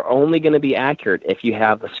 are only going to be accurate if you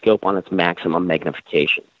have the scope on its maximum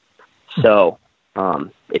magnification. So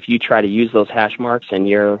if you try to use those hash marks and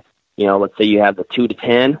you're, let's say you have the 2 to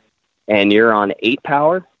 10 and you're on 8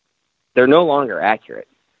 power, they're no longer accurate.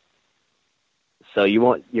 So you're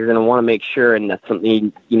going to want to make sure, and that's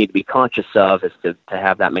something you need to be conscious of, is to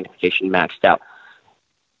have that magnification maxed out.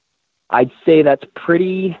 I'd say that's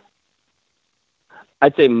pretty.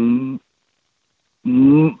 I'd say the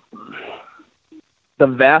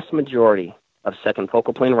vast majority of second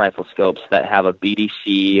focal plane rifle scopes that have a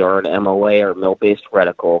BDC or an MOA or mill-based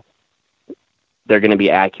reticle, they're going to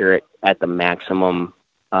be accurate at the maximum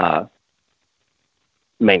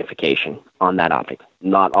magnification on that optic.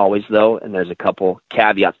 Not always, though, and there's a couple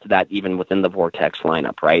caveats to that even within the Vortex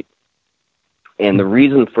lineup, right? And the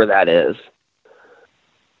reason for that is,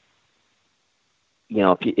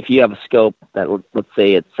 if you have a scope that, let's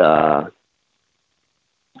say it's, I'll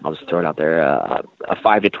just throw it out there, a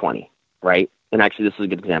 5 to 20, right? And actually, this is a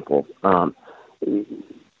good example.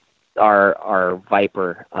 Our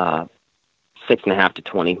Viper 6.5 to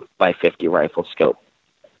 20 by 50 rifle scope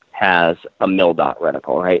has a mil dot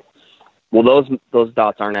reticle, right? Well, those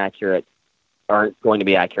dots aren't going to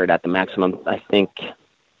be accurate at the maximum. I think,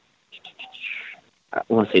 I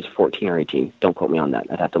want to say it's 14 or 18. Don't quote me on that.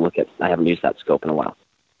 I'd have to look at, I haven't used that scope in a while.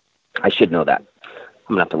 I should know that.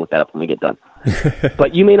 I'm going to have to look that up when we get done.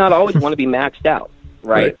 But you may not always want to be maxed out,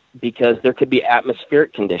 right? Because there could be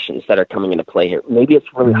atmospheric conditions that are coming into play here. Maybe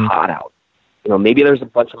it's really hot out. Maybe there's a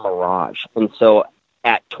bunch of mirage. And so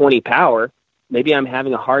at 20 power, maybe I'm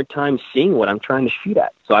having a hard time seeing what I'm trying to shoot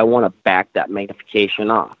at. So I want to back that magnification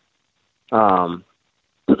off.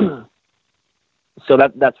 So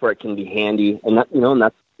that's where it can be handy. And that, and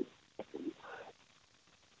that's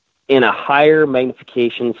in a higher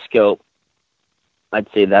magnification scope. I'd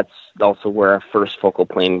say that's also where our first focal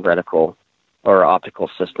plane reticle or optical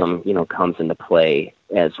system, comes into play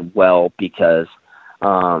as well, because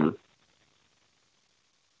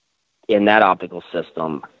in that optical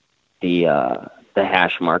system, the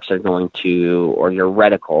hash marks are going to, or your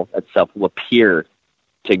reticle itself will appear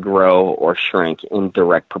to grow or shrink in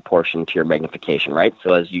direct proportion to your magnification, right?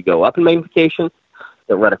 So as you go up in magnification,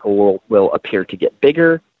 the reticle will appear to get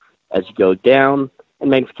bigger. As you go down in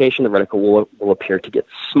magnification, the reticle will appear to get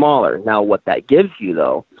smaller. Now, what that gives you,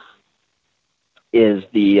 though, is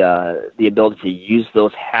the ability to use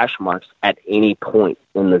those hash marks at any point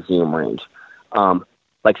in the zoom range.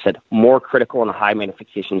 Like I said, more critical in a high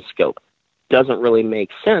magnification scope. Doesn't really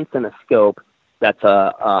make sense in a scope that's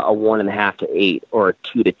a 1.5 to 8 or a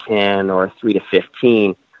 2 to 10 or a 3 to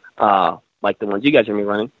 15, like the ones you guys are going to be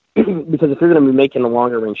running. Because if you're going to be making a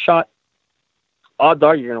longer range shot, odds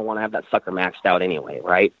are you're going to want to have that sucker maxed out anyway,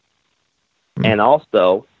 right? And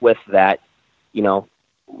also with that, you know,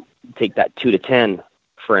 take that 2 to 10,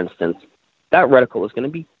 for instance, that reticle is going to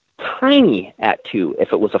be tiny at 2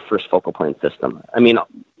 if it was a first focal plane system. I mean,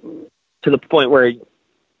 to the point where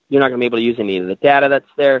you're not going to be able to use any of the data that's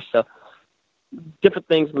there. So different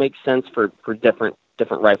things make sense for different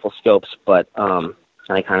rifle scopes, but I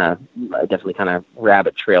definitely kind of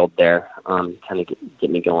rabbit trailed there, kind of get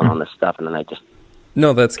me going on this stuff, and then I just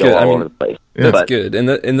no, that's good. I mean, that's but, good,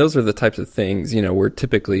 and those are the types of things, you know, where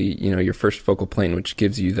typically, you know, your first focal plane, which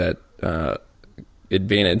gives you that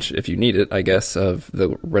advantage, if you need it, I guess, of the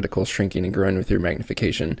reticle shrinking and growing with your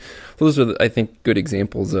magnification. Those are, I think, good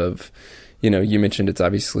examples of, you know, you mentioned it's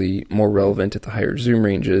obviously more relevant at the higher zoom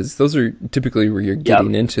ranges. Those are typically where you're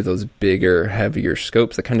getting into those bigger, heavier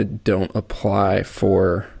scopes that kind of don't apply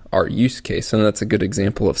for our use case. And that's a good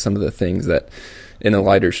example of some of the things that in a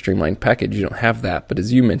lighter, streamlined package, you don't have that. But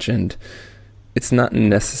as you mentioned, it's not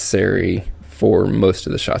necessary for most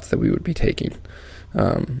of the shots that we would be taking.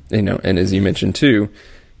 You know, and as you mentioned too,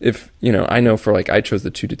 if, you know, I know for like, I chose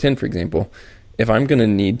the 2 to 10, for example. If I'm going to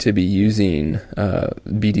need to be using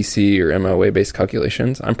BDC or MOA based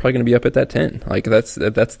calculations, I'm probably going to be up at that 10. Like that's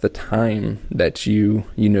the time that you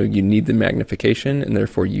know you need the magnification, and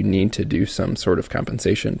therefore you need to do some sort of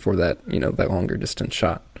compensation for that, you know, that longer distance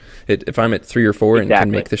shot. If I'm at 3 or 4 and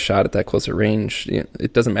can make the shot at that closer range, you know,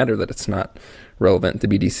 it doesn't matter that it's not relevant to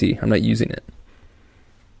BDC. I'm not using it.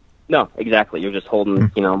 No, exactly. You're just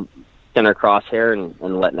holding, you know, center crosshair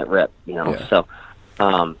and letting it rip, you know.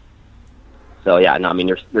 Yeah. So yeah, no, I mean,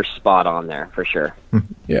 you're spot on there for sure.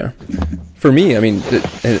 Yeah. For me, I mean,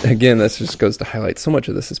 again, this just goes to highlight so much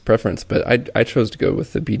of this is preference, but I chose to go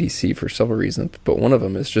with the BDC for several reasons, but one of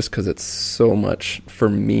them is just because it's so much, for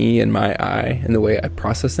me and my eye and the way I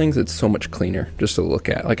process things, it's so much cleaner just to look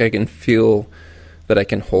at. Like I can feel that I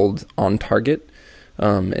can hold on target,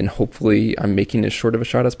 and hopefully I'm making as short of a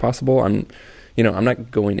shot as possible. I'm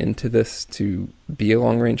not going into this to be a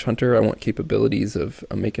long-range hunter. I want capabilities of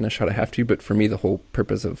making a shot I have to, but for me, the whole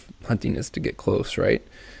purpose of hunting is to get close, right?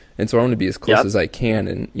 And so I want to be as close as I can,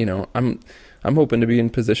 and, you know, I'm hoping to be in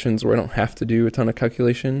positions where I don't have to do a ton of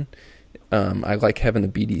calculation. I like having the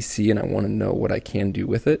BDC, and I want to know what I can do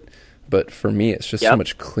with it. But for me, it's just so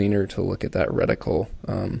much cleaner to look at that reticle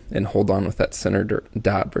and hold on with that center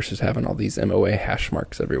dot versus having all these MOA hash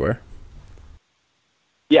marks everywhere.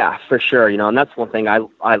 Yeah, for sure. You know, and that's one thing I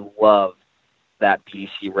love, that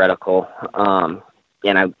BDC reticle.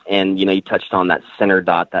 And you know, you touched on that center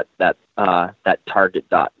dot, that target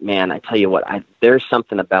dot. Man, I tell you what, there's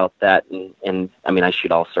something about that. And I mean, I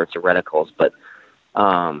shoot all sorts of reticles, but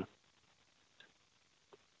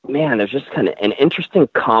man, there's just kind of an interesting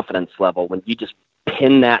confidence level when you just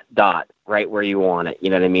pin that dot right where you want it. You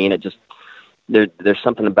know what I mean? It just, there's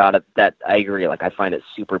something about it that I agree. Like I find it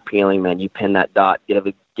super appealing, man. You pin that dot, give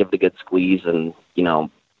it a good squeeze, and, you know,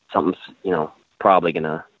 something's, you know, probably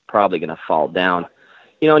gonna fall down.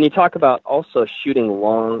 You know, and you talk about also shooting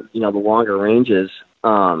long, you know, the longer ranges,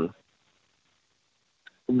 like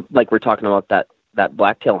we're talking about that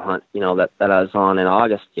blacktail hunt, you know, that I was on in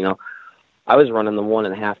August. You know, I was running the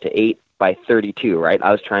 1.5 to 8 by 32, right?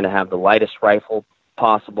 I was trying to have the lightest rifle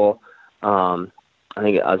possible. I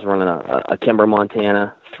think I was running a Kimber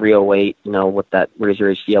Montana 308, you know, with that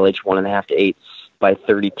Razor HDLH 1.5 to 8 by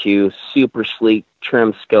 32, super sleek,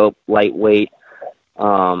 trim scope, lightweight.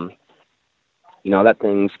 You know, that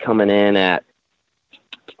thing's coming in at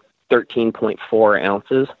 13.4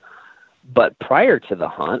 ounces. But prior to the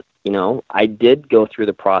hunt, you know, I did go through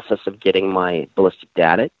the process of getting my ballistic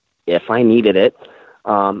data if I needed it.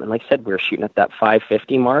 And like I said, we were shooting at that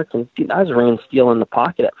 550 mark, and dude, I was ringing steel in the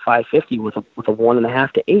pocket at 550 with a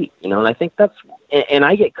 1.5 to 8, you know, and I think that's, and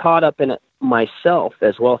I get caught up in it myself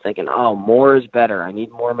as well, thinking, oh, more is better. I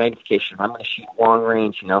need more magnification. I'm going to shoot long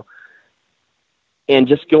range, you know, and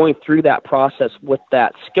just going through that process with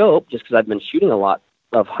that scope, just because I've been shooting a lot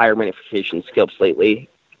of higher magnification scopes lately,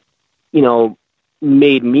 you know,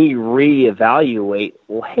 made me reevaluate,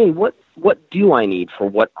 well, hey, what do I need for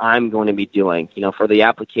what I'm going to be doing, you know, for the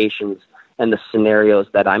applications and the scenarios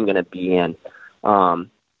that I'm going to be in. You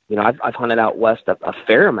know, I've hunted out west a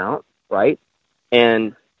fair amount, right?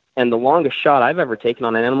 And the longest shot I've ever taken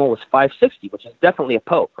on an animal was 560, which is definitely a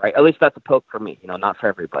poke, right? At least that's a poke for me, you know, not for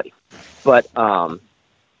everybody. But, and,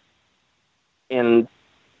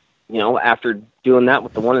 you know, after doing that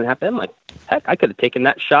with the 1.5, I'm like, heck, I could have taken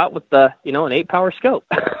that shot with the, you know, an 8-power scope.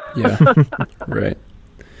 Yeah, right.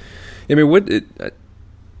 I mean,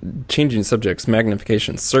 changing subjects,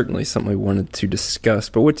 magnification is certainly something we wanted to discuss,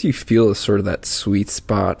 but what do you feel is sort of that sweet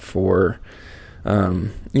spot for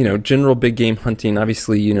general big game hunting,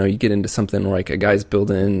 obviously, you get into something like a guy's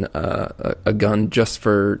building a gun just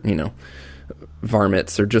for,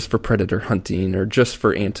 varmints or just for predator hunting or just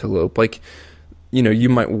for antelope. Like, you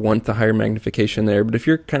might want the higher magnification there, but if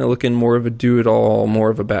you're kind of looking more of a do-it-all, more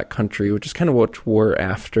of a backcountry, which is kind of what we're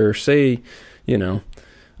after, say,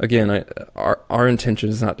 again, our intention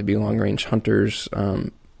is not to be long-range hunters,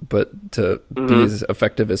 but to be as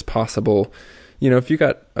effective as possible. If you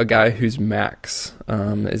got a guy whose max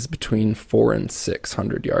is between 400 and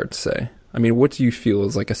 600 yards, say, I mean, what do you feel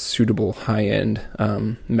is like a suitable high-end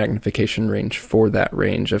magnification range for that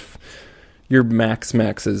range? If your max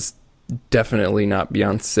is definitely not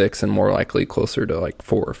beyond 6 and more likely closer to like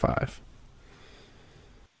 4 or 5.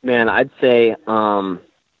 Man, I'd say, I'd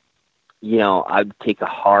take a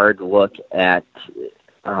hard look at,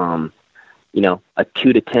 a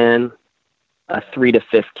 2 to 10, a 3 to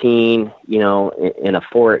 15, in a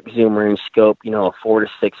 4 zoom range scope, a 4 to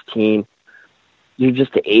 16. You're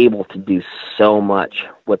just able to do so much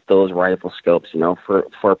with those rifle scopes, for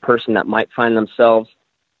a person that might find themselves,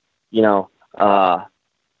 in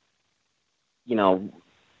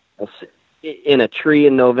a tree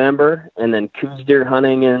in November and then coos deer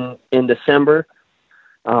hunting in December.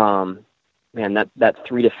 Man, that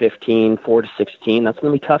 3 to 15, 4 to 16, that's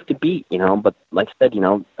going to be tough to beat, but like I said,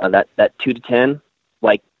 that 2 to 10,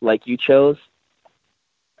 like you chose,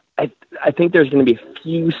 I think there's going to be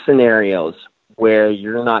few scenarios where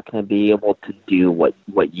you're not going to be able to do what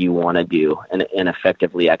you want to do and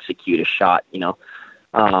effectively execute a shot,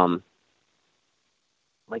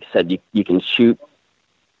 like I said, you can shoot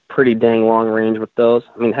pretty dang long range with those.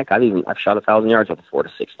 I mean, heck, I've shot 1,000 yards with a 4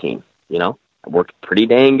 to 16. I worked pretty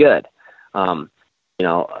dang good. But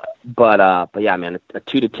yeah, man, a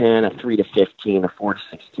 2 to 10, a 3 to 15, a 4 to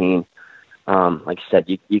 16. Like I said,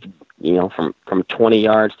 you could, from 20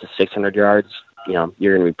 yards to 600 yards,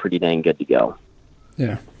 you're going to be pretty dang good to go.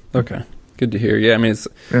 Yeah. Okay. Good to hear. Yeah, I mean,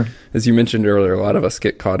 as you mentioned earlier, a lot of us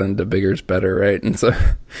get caught into bigger's better, right? And so, I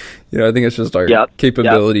think it's just our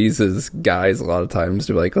capabilities as guys a lot of times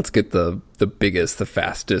to be like, let's get the biggest, the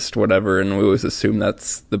fastest, whatever, and we always assume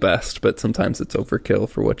that's the best, but sometimes it's overkill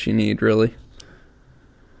for what you need, really.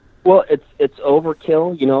 Well, it's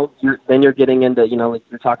overkill, then you're getting into, like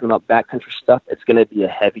you're talking about backcountry stuff, it's going to be a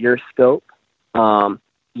heavier scope, and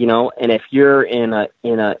if you're in a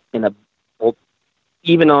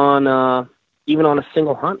even on a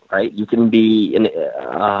single hunt, right? You can be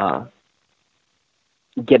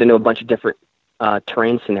get into a bunch of different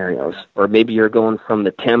terrain scenarios, or maybe you're going from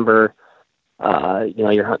the timber,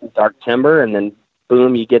 you're hunting dark timber, and then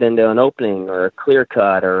boom, you get into an opening or a clear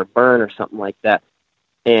cut or a burn or something like that,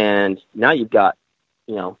 and now you've got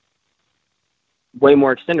way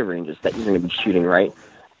more extended ranges that you're going to be shooting, right?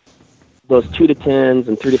 Those 2 to 10s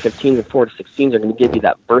and 3 to 15s and 4 to 16s are going to give you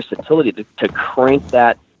that versatility to crank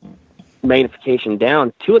that magnification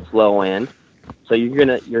down to its low end. So you're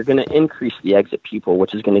gonna increase the exit pupil,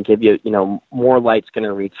 which is going to give you more light's going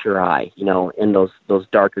to reach your eye. In those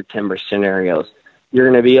darker timber scenarios, you're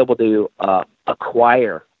going to be able to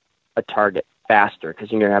acquire a target faster because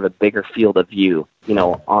you're going to have a bigger field of view.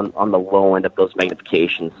 On the low end of those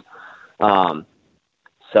magnifications.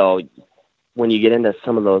 So when you get into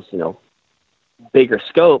some of those, bigger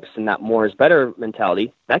scopes and that more is better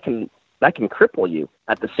mentality, that can cripple you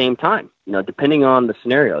at the same time, depending on the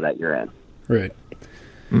scenario that you're in. Right.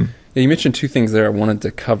 Yeah, you mentioned two things there I wanted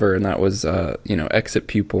to cover, and that was, exit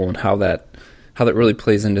pupil and how that really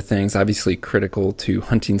plays into things. Obviously critical to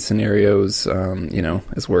hunting scenarios,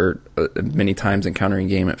 as we're many times encountering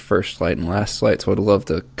game at first light and last light. So I'd love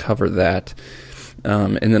to cover that.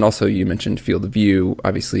 And then also you mentioned field of view,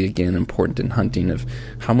 obviously, again, important in hunting, of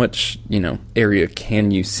how much, area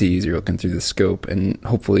can you see as you're looking through the scope, and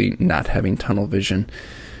hopefully not having tunnel vision.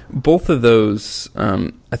 Both of those,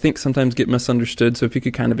 I think, sometimes get misunderstood. So if you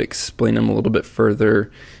could kind of explain them a little bit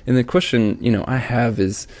further. And the question, I have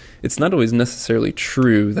is, it's not always necessarily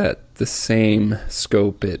true that the same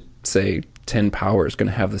scope at, say, 10 power is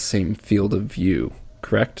going to have the same field of view,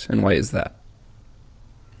 correct? And why is that?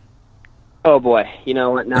 Oh boy, you know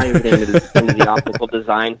what? Now you're getting into the optical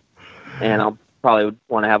design, and I'll probably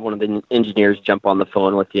want to have one of the engineers jump on the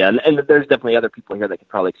phone with you. And there's definitely other people here that could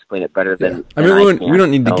probably explain it better than I mean, we don't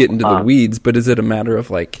need to get into the weeds, but is it a matter of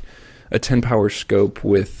like a 10 power scope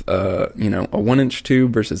with a 1-inch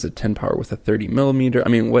tube versus a 10 power with a 30 millimeter? I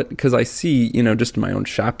mean, because I see, just in my own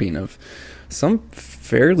shopping, of some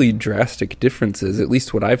fairly drastic differences, at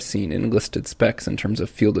least what I've seen in listed specs in terms of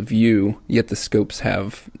field of view, yet the scopes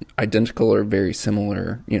have identical or very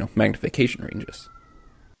similar, magnification ranges.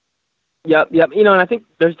 Yep. And I think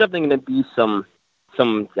there's definitely going to be some,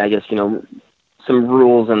 I guess,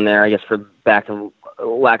 rules in there, I guess, for lack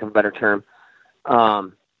of a better term.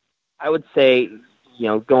 I would say,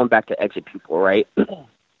 going back to exit pupil, right?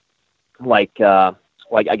 like I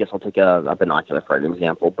guess I'll take a binocular for an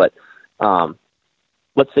example, but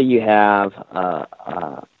let's say you have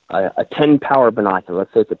a 10 power binocular.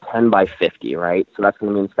 Let's say it's a 10 by 50, right? So that's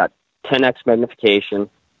going to mean it's got 10x magnification,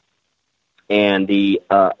 and the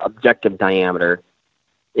objective diameter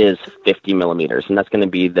is 50 millimeters, and that's going to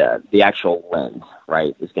be the actual lens,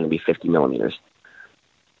 right? Is going to be 50 millimeters.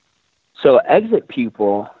 So exit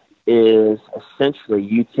pupil is essentially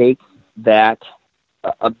you take that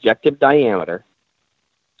objective diameter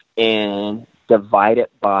and divide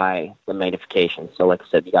it by the magnification. So like I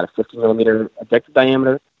said, you got a 50 millimeter objective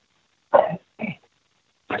diameter.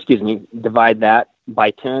 Excuse me, divide that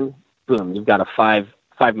by 10, boom, you've got a 5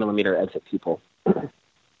 millimeter exit pupil.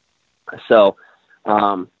 So,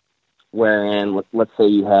 wherein, let's say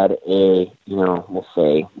you had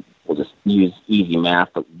we'll just use easy math,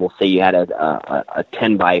 but we'll say you had a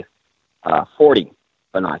 10 by 40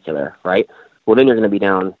 binocular, right? Well, then you're going to be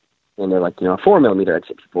down into a 4 millimeter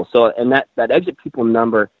exit pupil. So, and that exit pupil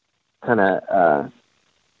number kind of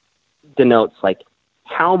denotes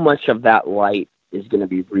how much of that light is going to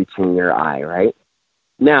be reaching your eye, right?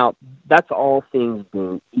 Now, that's all things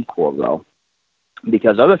being equal, though,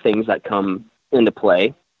 because other things that come into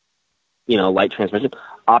play, light transmission,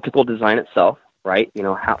 optical design itself, right?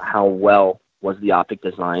 How well was the optic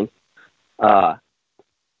designed? The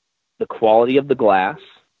quality of the glass,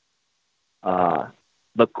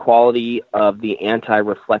 the quality of the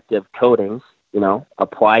anti-reflective coatings,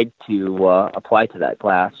 applied to that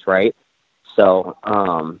glass, right? So,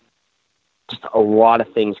 just a lot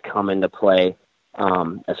of things come into play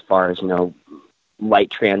as far as light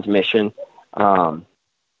transmission. I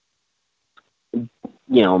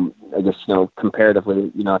guess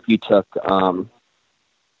comparatively, if you took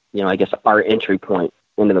I guess our entry point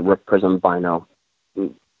into the Rook Prism Bino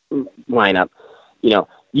lineup,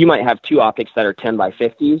 you might have two optics that are 10 by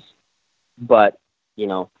 50s, but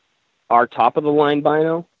our top of the line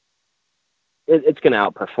Bino, it's going to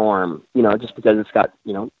outperform, just because it's got,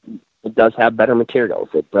 it does have better materials.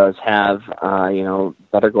 It does have,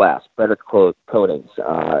 better glass, better coatings.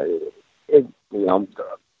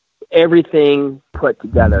 Everything put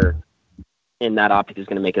together in that optic is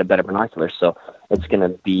going to make it a better binocular. So it's going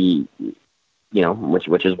to be,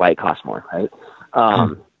 which is why it costs more, right?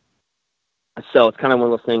 So it's kind of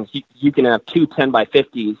one of those things. You can have two 10 by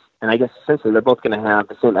 50s, and I guess essentially they're both going to have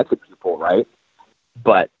the same exit pupil, right?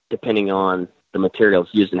 But depending on the materials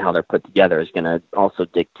used and how they're put together is going to also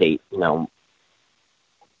dictate,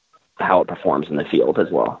 how it performs in the field as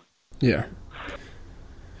well. Yeah.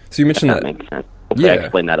 So you mentioned that makes sense. Hopefully I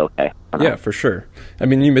explained that okay. Yeah, for sure. I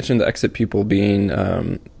mean, you mentioned the exit pupil being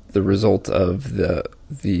the result of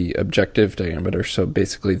the objective diameter. So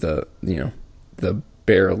basically the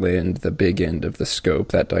barrel end, the big end of the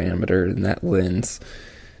scope, that diameter and that lens,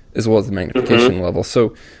 as well as the magnification level.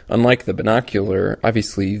 So unlike the binocular,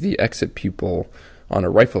 obviously the exit pupil on a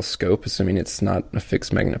rifle scope, assuming it's not a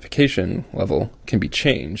fixed magnification level, can be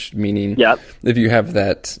changed. Meaning, if you have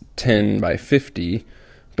that 10 by 50,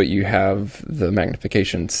 but you have the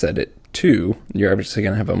magnification set at 2, you're obviously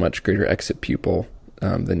going to have a much greater exit pupil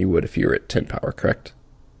than you would if you were at 10 power, correct?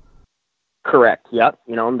 Correct. Yep.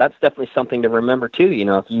 And that's definitely something to remember too.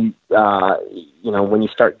 If you, when you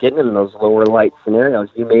start getting in those lower light scenarios,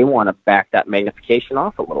 you may want to back that magnification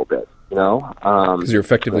off a little bit. Because you're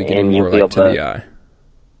effectively getting more light to the eye.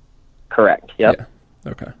 Correct. Yep. Yeah.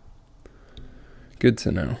 Okay. Good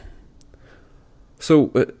to know.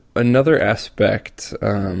 So another aspect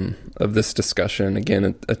of this discussion,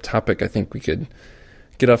 again, a topic I think we could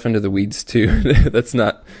get off into the weeds too. That's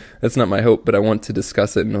not my hope, but I want to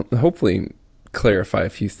discuss it and hopefully clarify a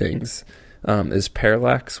few things. Is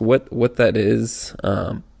parallax, what that is,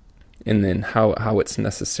 and then how it's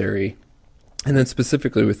necessary, and then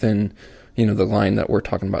specifically within the line that we're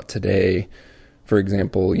talking about today. For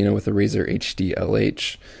example, with the Razor HD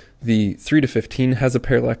LH, the 3-15 has a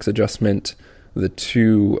parallax adjustment. The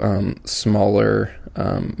two smaller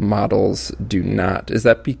models do not. Is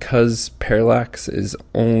that because parallax is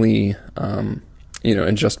only,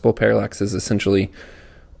 adjustable parallax is essentially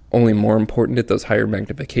only more important at those higher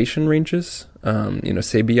magnification ranges,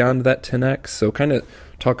 say beyond that 10x? So kind of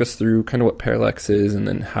talk us through kind of what parallax is and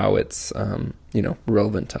then how it's,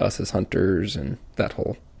 relevant to us as hunters and that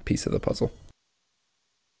whole piece of the puzzle.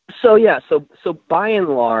 So, so by and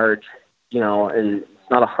large, and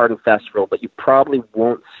not a hard and fast rule, but you probably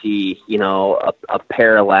won't see, a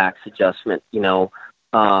parallax adjustment,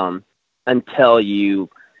 until you,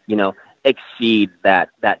 exceed that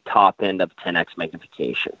top end of 10x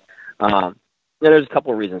magnification. There's a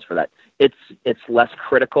couple of reasons for that. It's less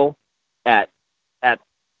critical at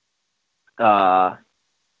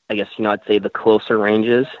I guess, I'd say the closer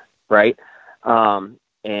ranges, right? And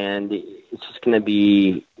it's just going to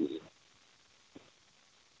be,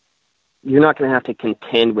 you're not going to have to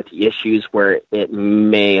contend with the issues where it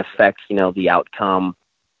may affect, the outcome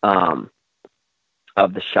of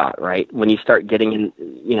the shot, right? When you start getting in,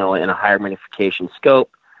 in a higher magnification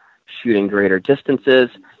scope, shooting greater distances,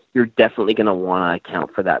 you're definitely going to want to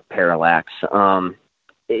account for that parallax. Or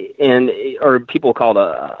people call it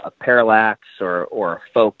a parallax or a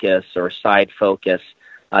focus or side focus,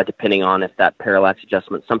 depending on if that parallax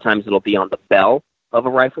adjustment, sometimes it'll be on the bell of a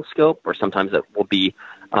rifle scope, or sometimes it will be,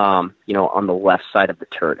 on the left side of the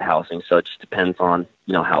turret housing. So it just depends on,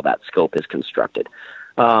 how that scope is constructed.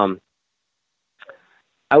 I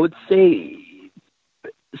would say,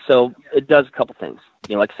 so it does a couple things.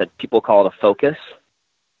 Like I said, people call it a focus.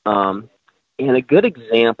 And a good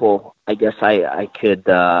example, I guess I could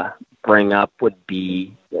bring up would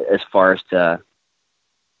be, as far as to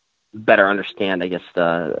better understand, I guess,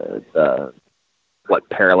 the what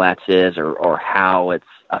parallax is or how it's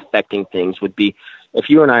affecting things, would be if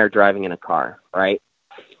you and I are driving in a car, right?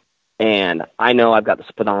 And I know I've got the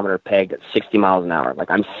speedometer pegged at 60 miles an hour. Like,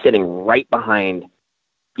 I'm sitting right behind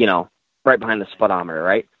the speedometer,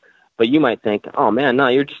 right? But you might think, oh man, no,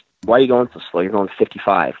 why are you going so slow? You're going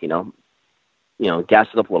 55, gas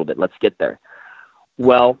it up a little bit. Let's get there.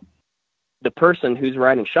 Well, the person who's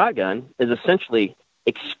riding shotgun is essentially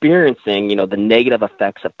experiencing, the negative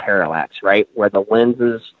effects of parallax, right? Where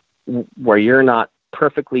you're not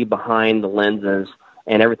perfectly behind the lenses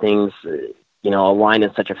and everything's, aligned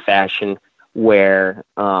in such a fashion where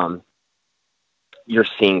you're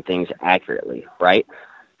seeing things accurately, right?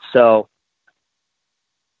 So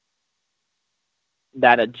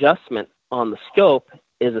that adjustment on the scope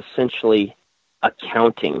is essentially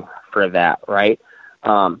accounting for that, right?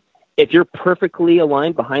 If you're perfectly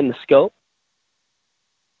aligned behind the scope,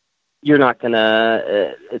 it's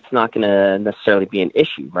not gonna necessarily be an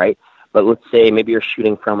issue, right? But let's say maybe you're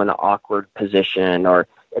shooting from an awkward position, or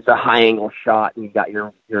it's a high angle shot and you got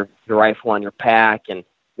your rifle on your pack, and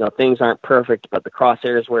things aren't perfect, but the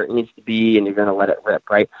crosshair is where it needs to be, and you're gonna let it rip,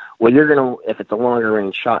 right? Well, if it's a longer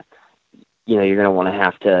range shot, you're gonna want to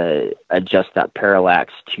have to adjust that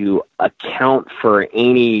parallax to account for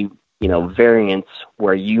any variance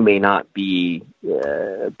where you may not be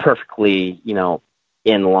perfectly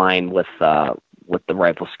in line with the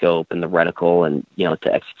rifle scope and the reticle, and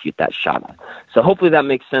to execute that shot. So hopefully that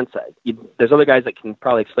makes sense. There's other guys that can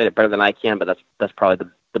probably explain it better than I can, but that's probably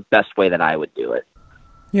the best way that I would do it.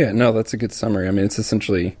 Yeah, no, that's a good summary. I mean, it's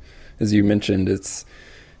essentially, as you mentioned, it's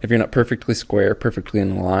if you're not perfectly square, perfectly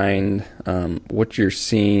in line, what you're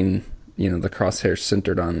seeing, the crosshair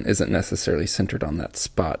centered on isn't necessarily centered on that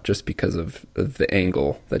spot, just because of the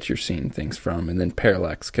angle that you're seeing things from. And then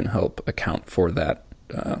parallax can help account for that,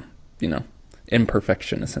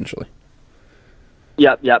 imperfection, essentially.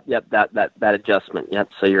 Yep. That adjustment. Yep.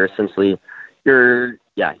 So you're essentially, you're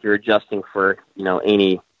adjusting for,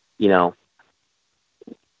 any,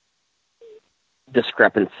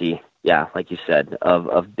 discrepancy. Yeah. Like you said,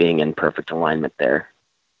 of being in perfect alignment there.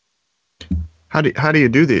 How do you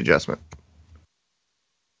do the adjustment?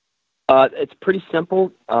 It's pretty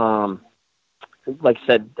simple. Like I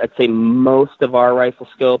said, I'd say most of our rifle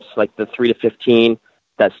scopes, like the 3 to 15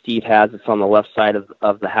 that Steve has, it's on the left side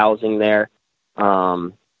of the housing there.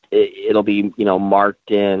 It'll be,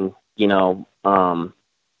 marked in, I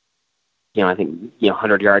think,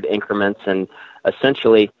 100-yard increments. And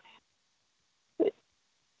essentially,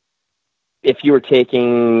 if you were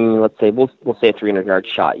taking, let's say, we'll say a 300-yard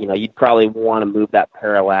shot, you'd probably want to move that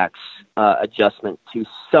parallax adjustment to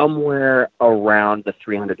somewhere around the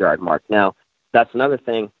 300-yard mark. Now, that's another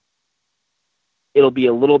thing. It'll be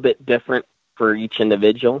a little bit different for each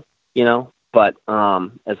individual, but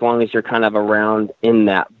as long as you're kind of around in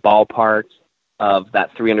that ballpark of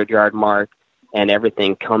that 300-yard mark and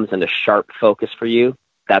everything comes into sharp focus for you,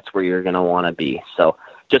 that's where you're going to want to be. So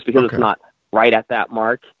just because It's not right at that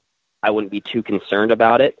mark, I wouldn't be too concerned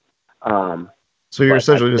about it. So you're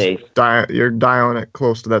essentially you're dialing it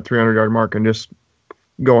close to that 300-yard mark and just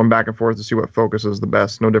going back and forth to see what focuses the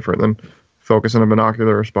best. No different than focusing a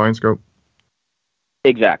binocular or spine scope.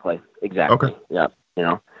 Exactly. Okay. Yep.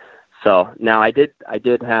 So now I did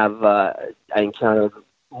have I encountered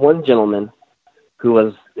one gentleman who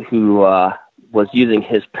was using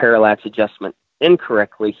his parallax adjustment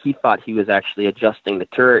incorrectly. He thought he was actually adjusting the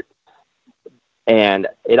turret, and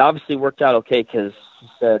it obviously worked out okay because he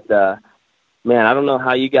said man, I don't know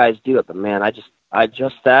how you guys do it, but man, I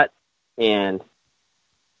adjust that and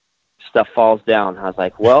stuff falls down. I was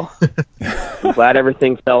like, well, I'm glad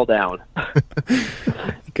everything fell down.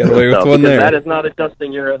 Got away with one there. That is not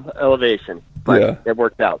adjusting your elevation. But yeah. It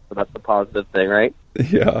worked out, so that's the positive thing, right?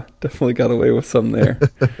 Yeah, definitely got away with some there.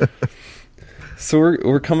 So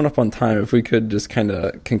we're coming up on time. If we could just kind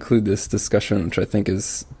of conclude this discussion, which I think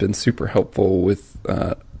has been super helpful with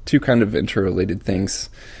two kind of interrelated things.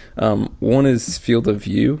 One is field of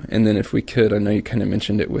view, and then if we could, I know you kind of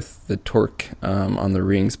mentioned it with the torque on the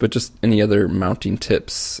rings, but just any other mounting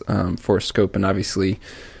tips for a scope, and obviously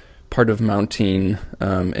part of mounting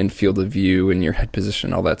and field of view and your head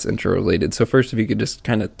position, all that's interrelated. So first, if you could just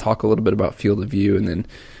kind of talk a little bit about field of view, and then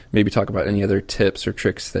maybe talk about any other tips or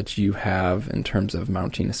tricks that you have in terms of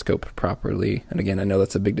mounting a scope properly. And again, I know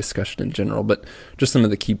that's a big discussion in general, but just some of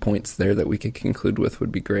the key points there that we could conclude with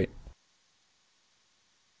would be great.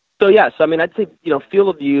 So I mean, I'd say, field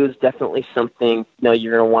of view is definitely something,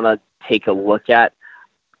 you're going to want to take a look at.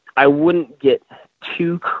 I wouldn't get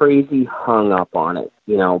too crazy hung up on it,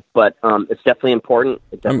 but it's definitely important.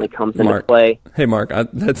 It definitely comes into play. Hey, Mark,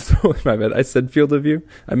 that's totally my bad. I said field of view.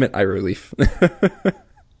 I meant eye relief.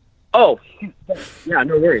 Oh, yeah,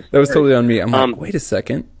 no worries. That was totally on me. I'm like, wait a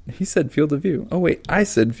second. He said field of view. Oh, wait, I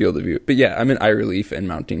said field of view. But yeah, I meant eye relief and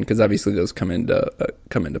mounting, because obviously those come into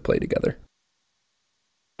play together.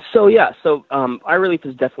 So eye relief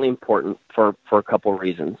is definitely important for a couple of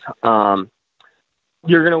reasons.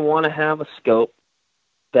 You're going to want to have a scope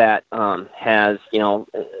that has, I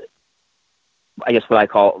guess what I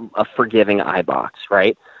call a forgiving eye box,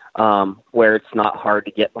 right? Where it's not hard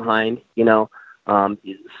to get behind,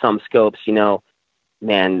 some scopes,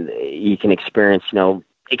 man, you can experience,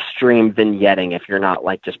 extreme vignetting if you're not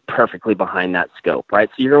like just perfectly behind that scope, right?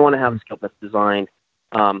 So you're going to want to have a scope that's designed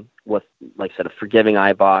with, like I said, a forgiving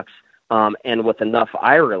eye box, and with enough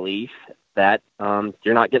eye relief that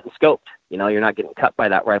you're not getting scoped. You're not getting cut by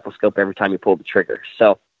that rifle scope every time you pull the trigger.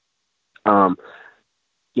 So, generally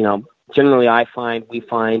we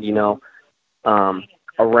find,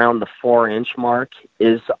 around the 4-inch mark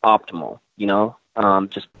is optimal,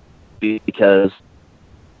 just because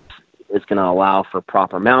it's going to allow for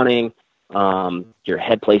proper mounting, your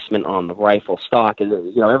head placement on the rifle stock,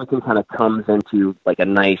 everything kind of comes into like a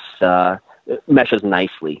nice, it meshes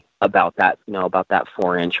nicely about that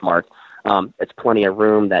 4-inch mark. It's plenty of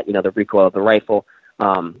room that, the recoil of the rifle,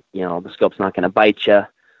 the scope's not going to bite you,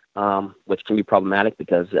 which can be problematic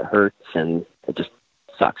because it hurts and it just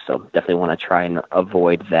sucks. So definitely want to try and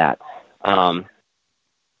avoid that. And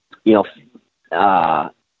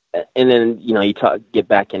then, get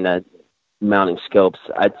back into mounting scopes.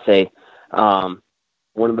 I'd say,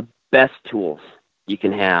 one of the best tools you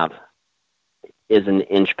can have is an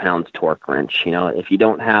inch-pound torque wrench. If you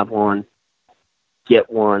don't have one,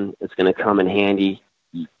 get one. It's going to come in handy.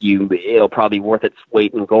 It'll probably be worth its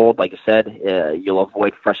weight in gold. Like I said, you'll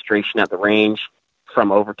avoid frustration at the range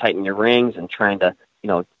from over-tightening your rings and trying to,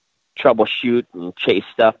 troubleshoot and chase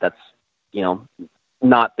stuff that's,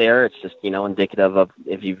 not there. It's just, indicative of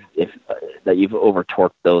that you've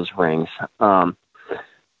over-torqued those rings.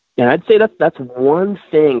 And I'd say that's one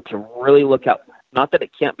thing to really look out. Not that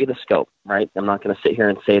it can't be the scope, right? I'm not going to sit here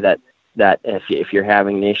and say that if you're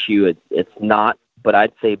having an issue, it's not. But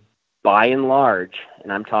I'd say by and large,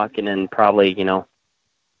 and I'm talking in probably, if you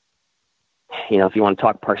want to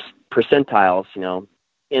talk percentiles,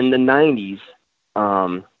 in the 90s,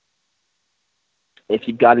 if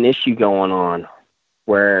you've got an issue going on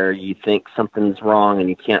where you think something's wrong and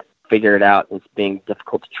you can't figure it out, and it's being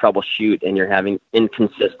difficult to troubleshoot, and you're having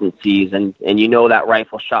inconsistencies, and that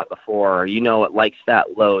rifle shot before, or it likes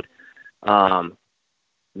that load,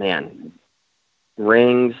 man,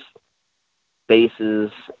 rings,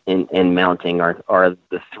 bases, and mounting are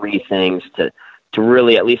the three things to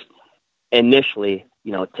really, at least initially,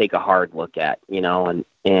 take a hard look at,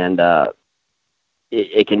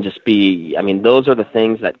 it can just be, those are the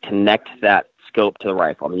things that connect that scope to the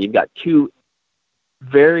rifle. You've got two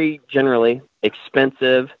very generally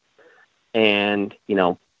expensive and,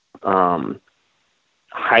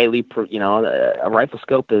 highly, a rifle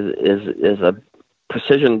scope is a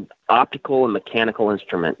precision optical and mechanical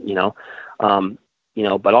instrument,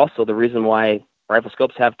 but also the reason why rifle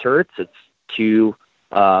scopes have turrets, it's to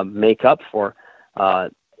make up for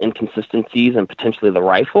inconsistencies and potentially the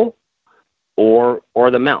rifle or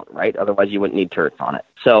the mount, right? Otherwise you wouldn't need turrets on it.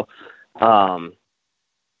 So,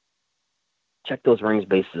 check those rings,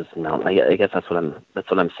 bases, and mount. I guess that's what I'm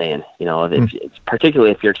saying. If it's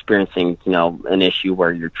particularly if you're experiencing, an issue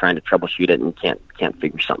where you're trying to troubleshoot it and can't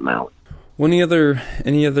figure something out. Well, any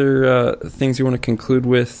other things you want to conclude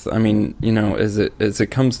with? I mean, as it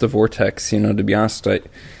comes to Vortex, to be honest,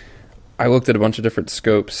 I looked at a bunch of different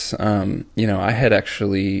scopes. I've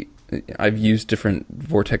used different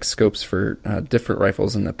Vortex scopes for different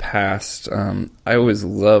rifles in the past. I always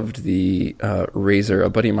loved the Razor. A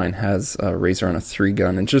buddy of mine has a Razor on a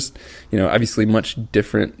 3-gun, and just, obviously much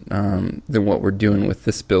different than what we're doing with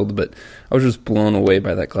this build, but I was just blown away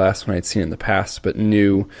by that glass when I'd seen it in the past, but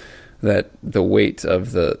knew that the weight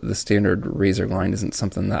of the standard Razor line isn't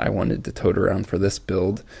something that I wanted to tote around for this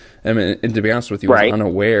build. I mean, and to be honest with you, I was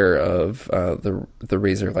unaware of the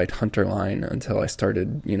Razor Light Hunter line until I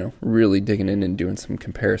started, really digging in and doing some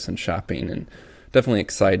comparison shopping, and definitely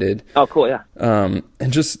excited. Oh, cool, yeah. And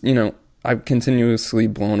just, I'm continuously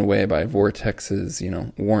blown away by Vortex's,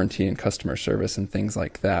 warranty and customer service and things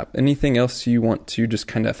like that. Anything else you want to just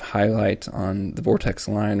kind of highlight on the Vortex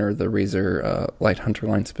line or the Razor Light Hunter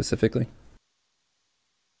line specifically?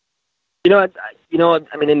 I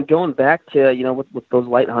mean, and going back to, with those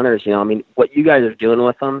Light Hunters, what you guys are doing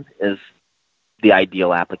with them is the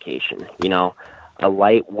ideal application. A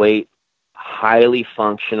lightweight, highly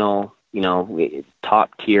functional,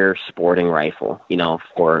 top tier sporting rifle,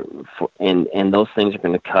 and those things are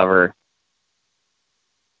going to cover,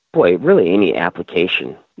 really any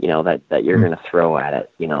application, that you're going to throw at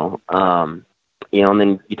it, and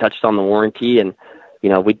then you touched on the warranty, and,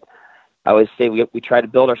 I always say we try to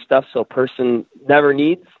build our stuff so a person never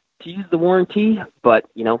needs to use the warranty, but,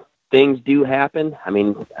 things do happen. I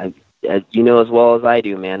mean, as as well as I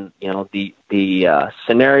do, man, the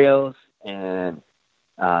scenarios and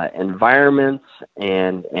environments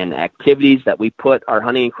and activities that we put our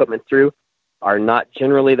hunting equipment through are not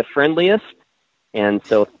generally the friendliest. And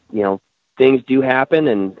so, things do happen.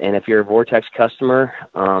 And if you're a Vortex customer,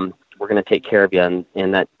 we're going to take care of you.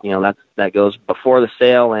 And that, that goes before the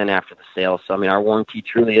sale and after the sale. So, I mean, our warranty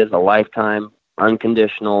truly is a lifetime,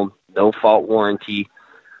 unconditional, no fault warranty.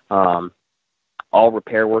 All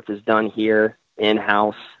repair work is done here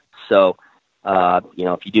in-house. So,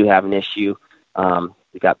 if you do have an issue,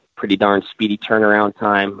 we've got pretty darn speedy turnaround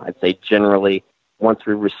time. I'd say generally once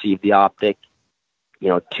we receive the optic,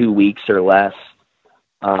 2 weeks or less.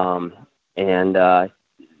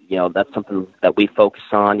 That's something that we focus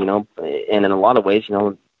on, and in a lot of ways,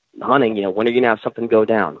 hunting, when are you going to have something go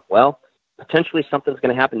down? Well, potentially something's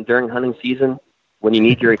going to happen during hunting season when you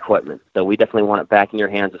need your equipment. So we definitely want it back in your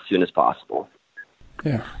hands as soon as possible.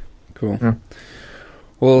 Yeah, cool. Yeah.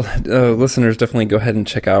 Well, listeners, definitely go ahead and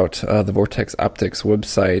check out the Vortex Optics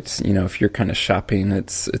website. If you're kind of shopping,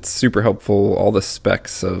 it's super helpful. All the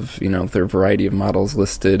specs of, their variety of models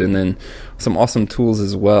listed, and then some awesome tools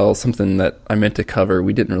as well. Something that I meant to cover,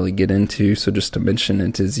 we didn't really get into. So just to mention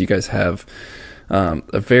it is you guys have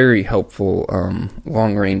a very helpful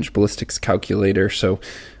long-range ballistics calculator. So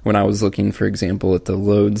when I was looking, for example, at the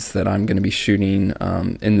loads that I'm going to be shooting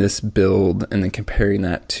in this build, and then comparing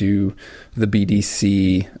that to the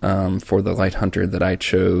BDC for the Light Hunter that I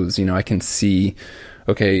chose, I can see,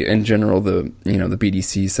 okay, in general, the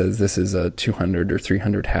BDC says this is a 200 or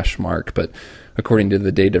 300 hash mark, but according to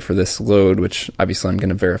the data for this load, which obviously I'm going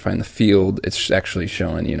to verify in the field, it's actually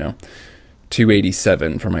showing,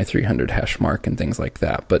 287 for my 300 hash mark and things like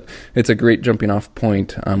that. But it's a great jumping off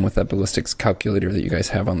point with that ballistics calculator that you guys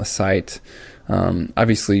have on the site.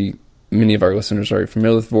 Obviously, many of our listeners are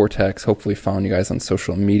familiar with Vortex, hopefully found you guys on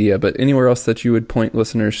social media, but anywhere else that you would point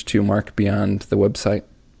listeners to, Mark, beyond the website?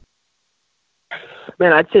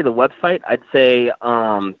 Man, I'd say the website. I'd say,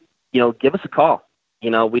 give us a call.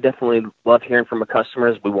 We definitely love hearing from our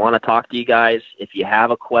customers. We want to talk to you guys. If you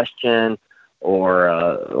have a question or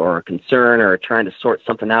a concern or trying to sort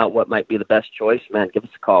something out, what might be the best choice, man, give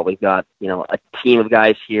us a call. We've got, a team of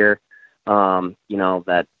guys here, and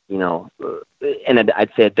I'd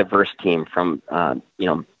say a diverse team from,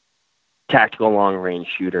 tactical long range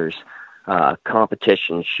shooters,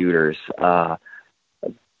 competition shooters,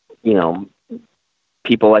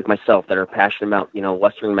 people like myself that are passionate about,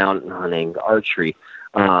 Western mountain hunting, archery.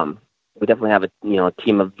 We definitely have a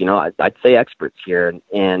team of, I'd say experts here,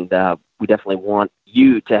 and we definitely want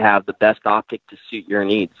you to have the best optic to suit your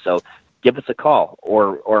needs. So give us a call,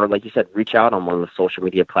 or like you said, reach out on one of the social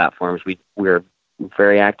media platforms. We're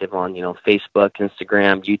very active on, Facebook,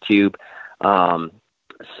 Instagram, YouTube.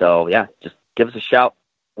 So yeah, just give us a shout.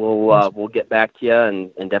 We'll get back to you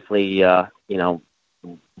and definitely, and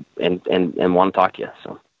want to talk to you.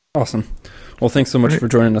 So awesome. Well, thanks so much for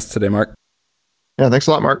joining us today, Mark. Yeah, thanks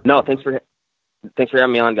a lot, Mark. No, thanks for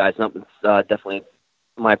having me on, guys. No, it's definitely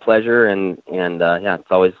my pleasure, and yeah,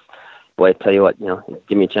 it's always, boy, I tell you what,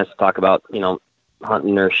 give me a chance to talk about,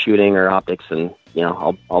 hunting or shooting or optics, and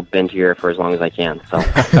I'll bend here for as long as I can. So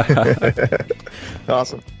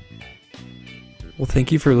awesome. Well,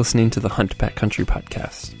 thank you for listening to the Hunt Backcountry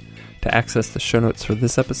podcast. To access the show notes for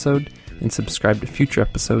this episode and subscribe to future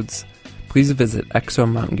episodes, please visit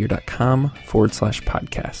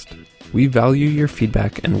exomountaingear.com/podcast. We value your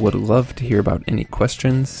feedback and would love to hear about any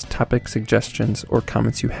questions, topic suggestions, or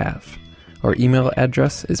comments you have. Our email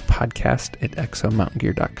address is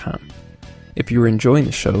podcast@exomountaingear.com. If you are enjoying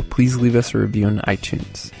the show, please leave us a review on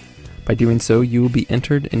iTunes. By doing so, you will be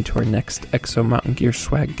entered into our next Exo Mountain Gear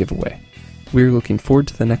swag giveaway. We are looking forward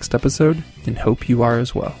to the next episode and hope you are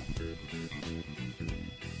as well.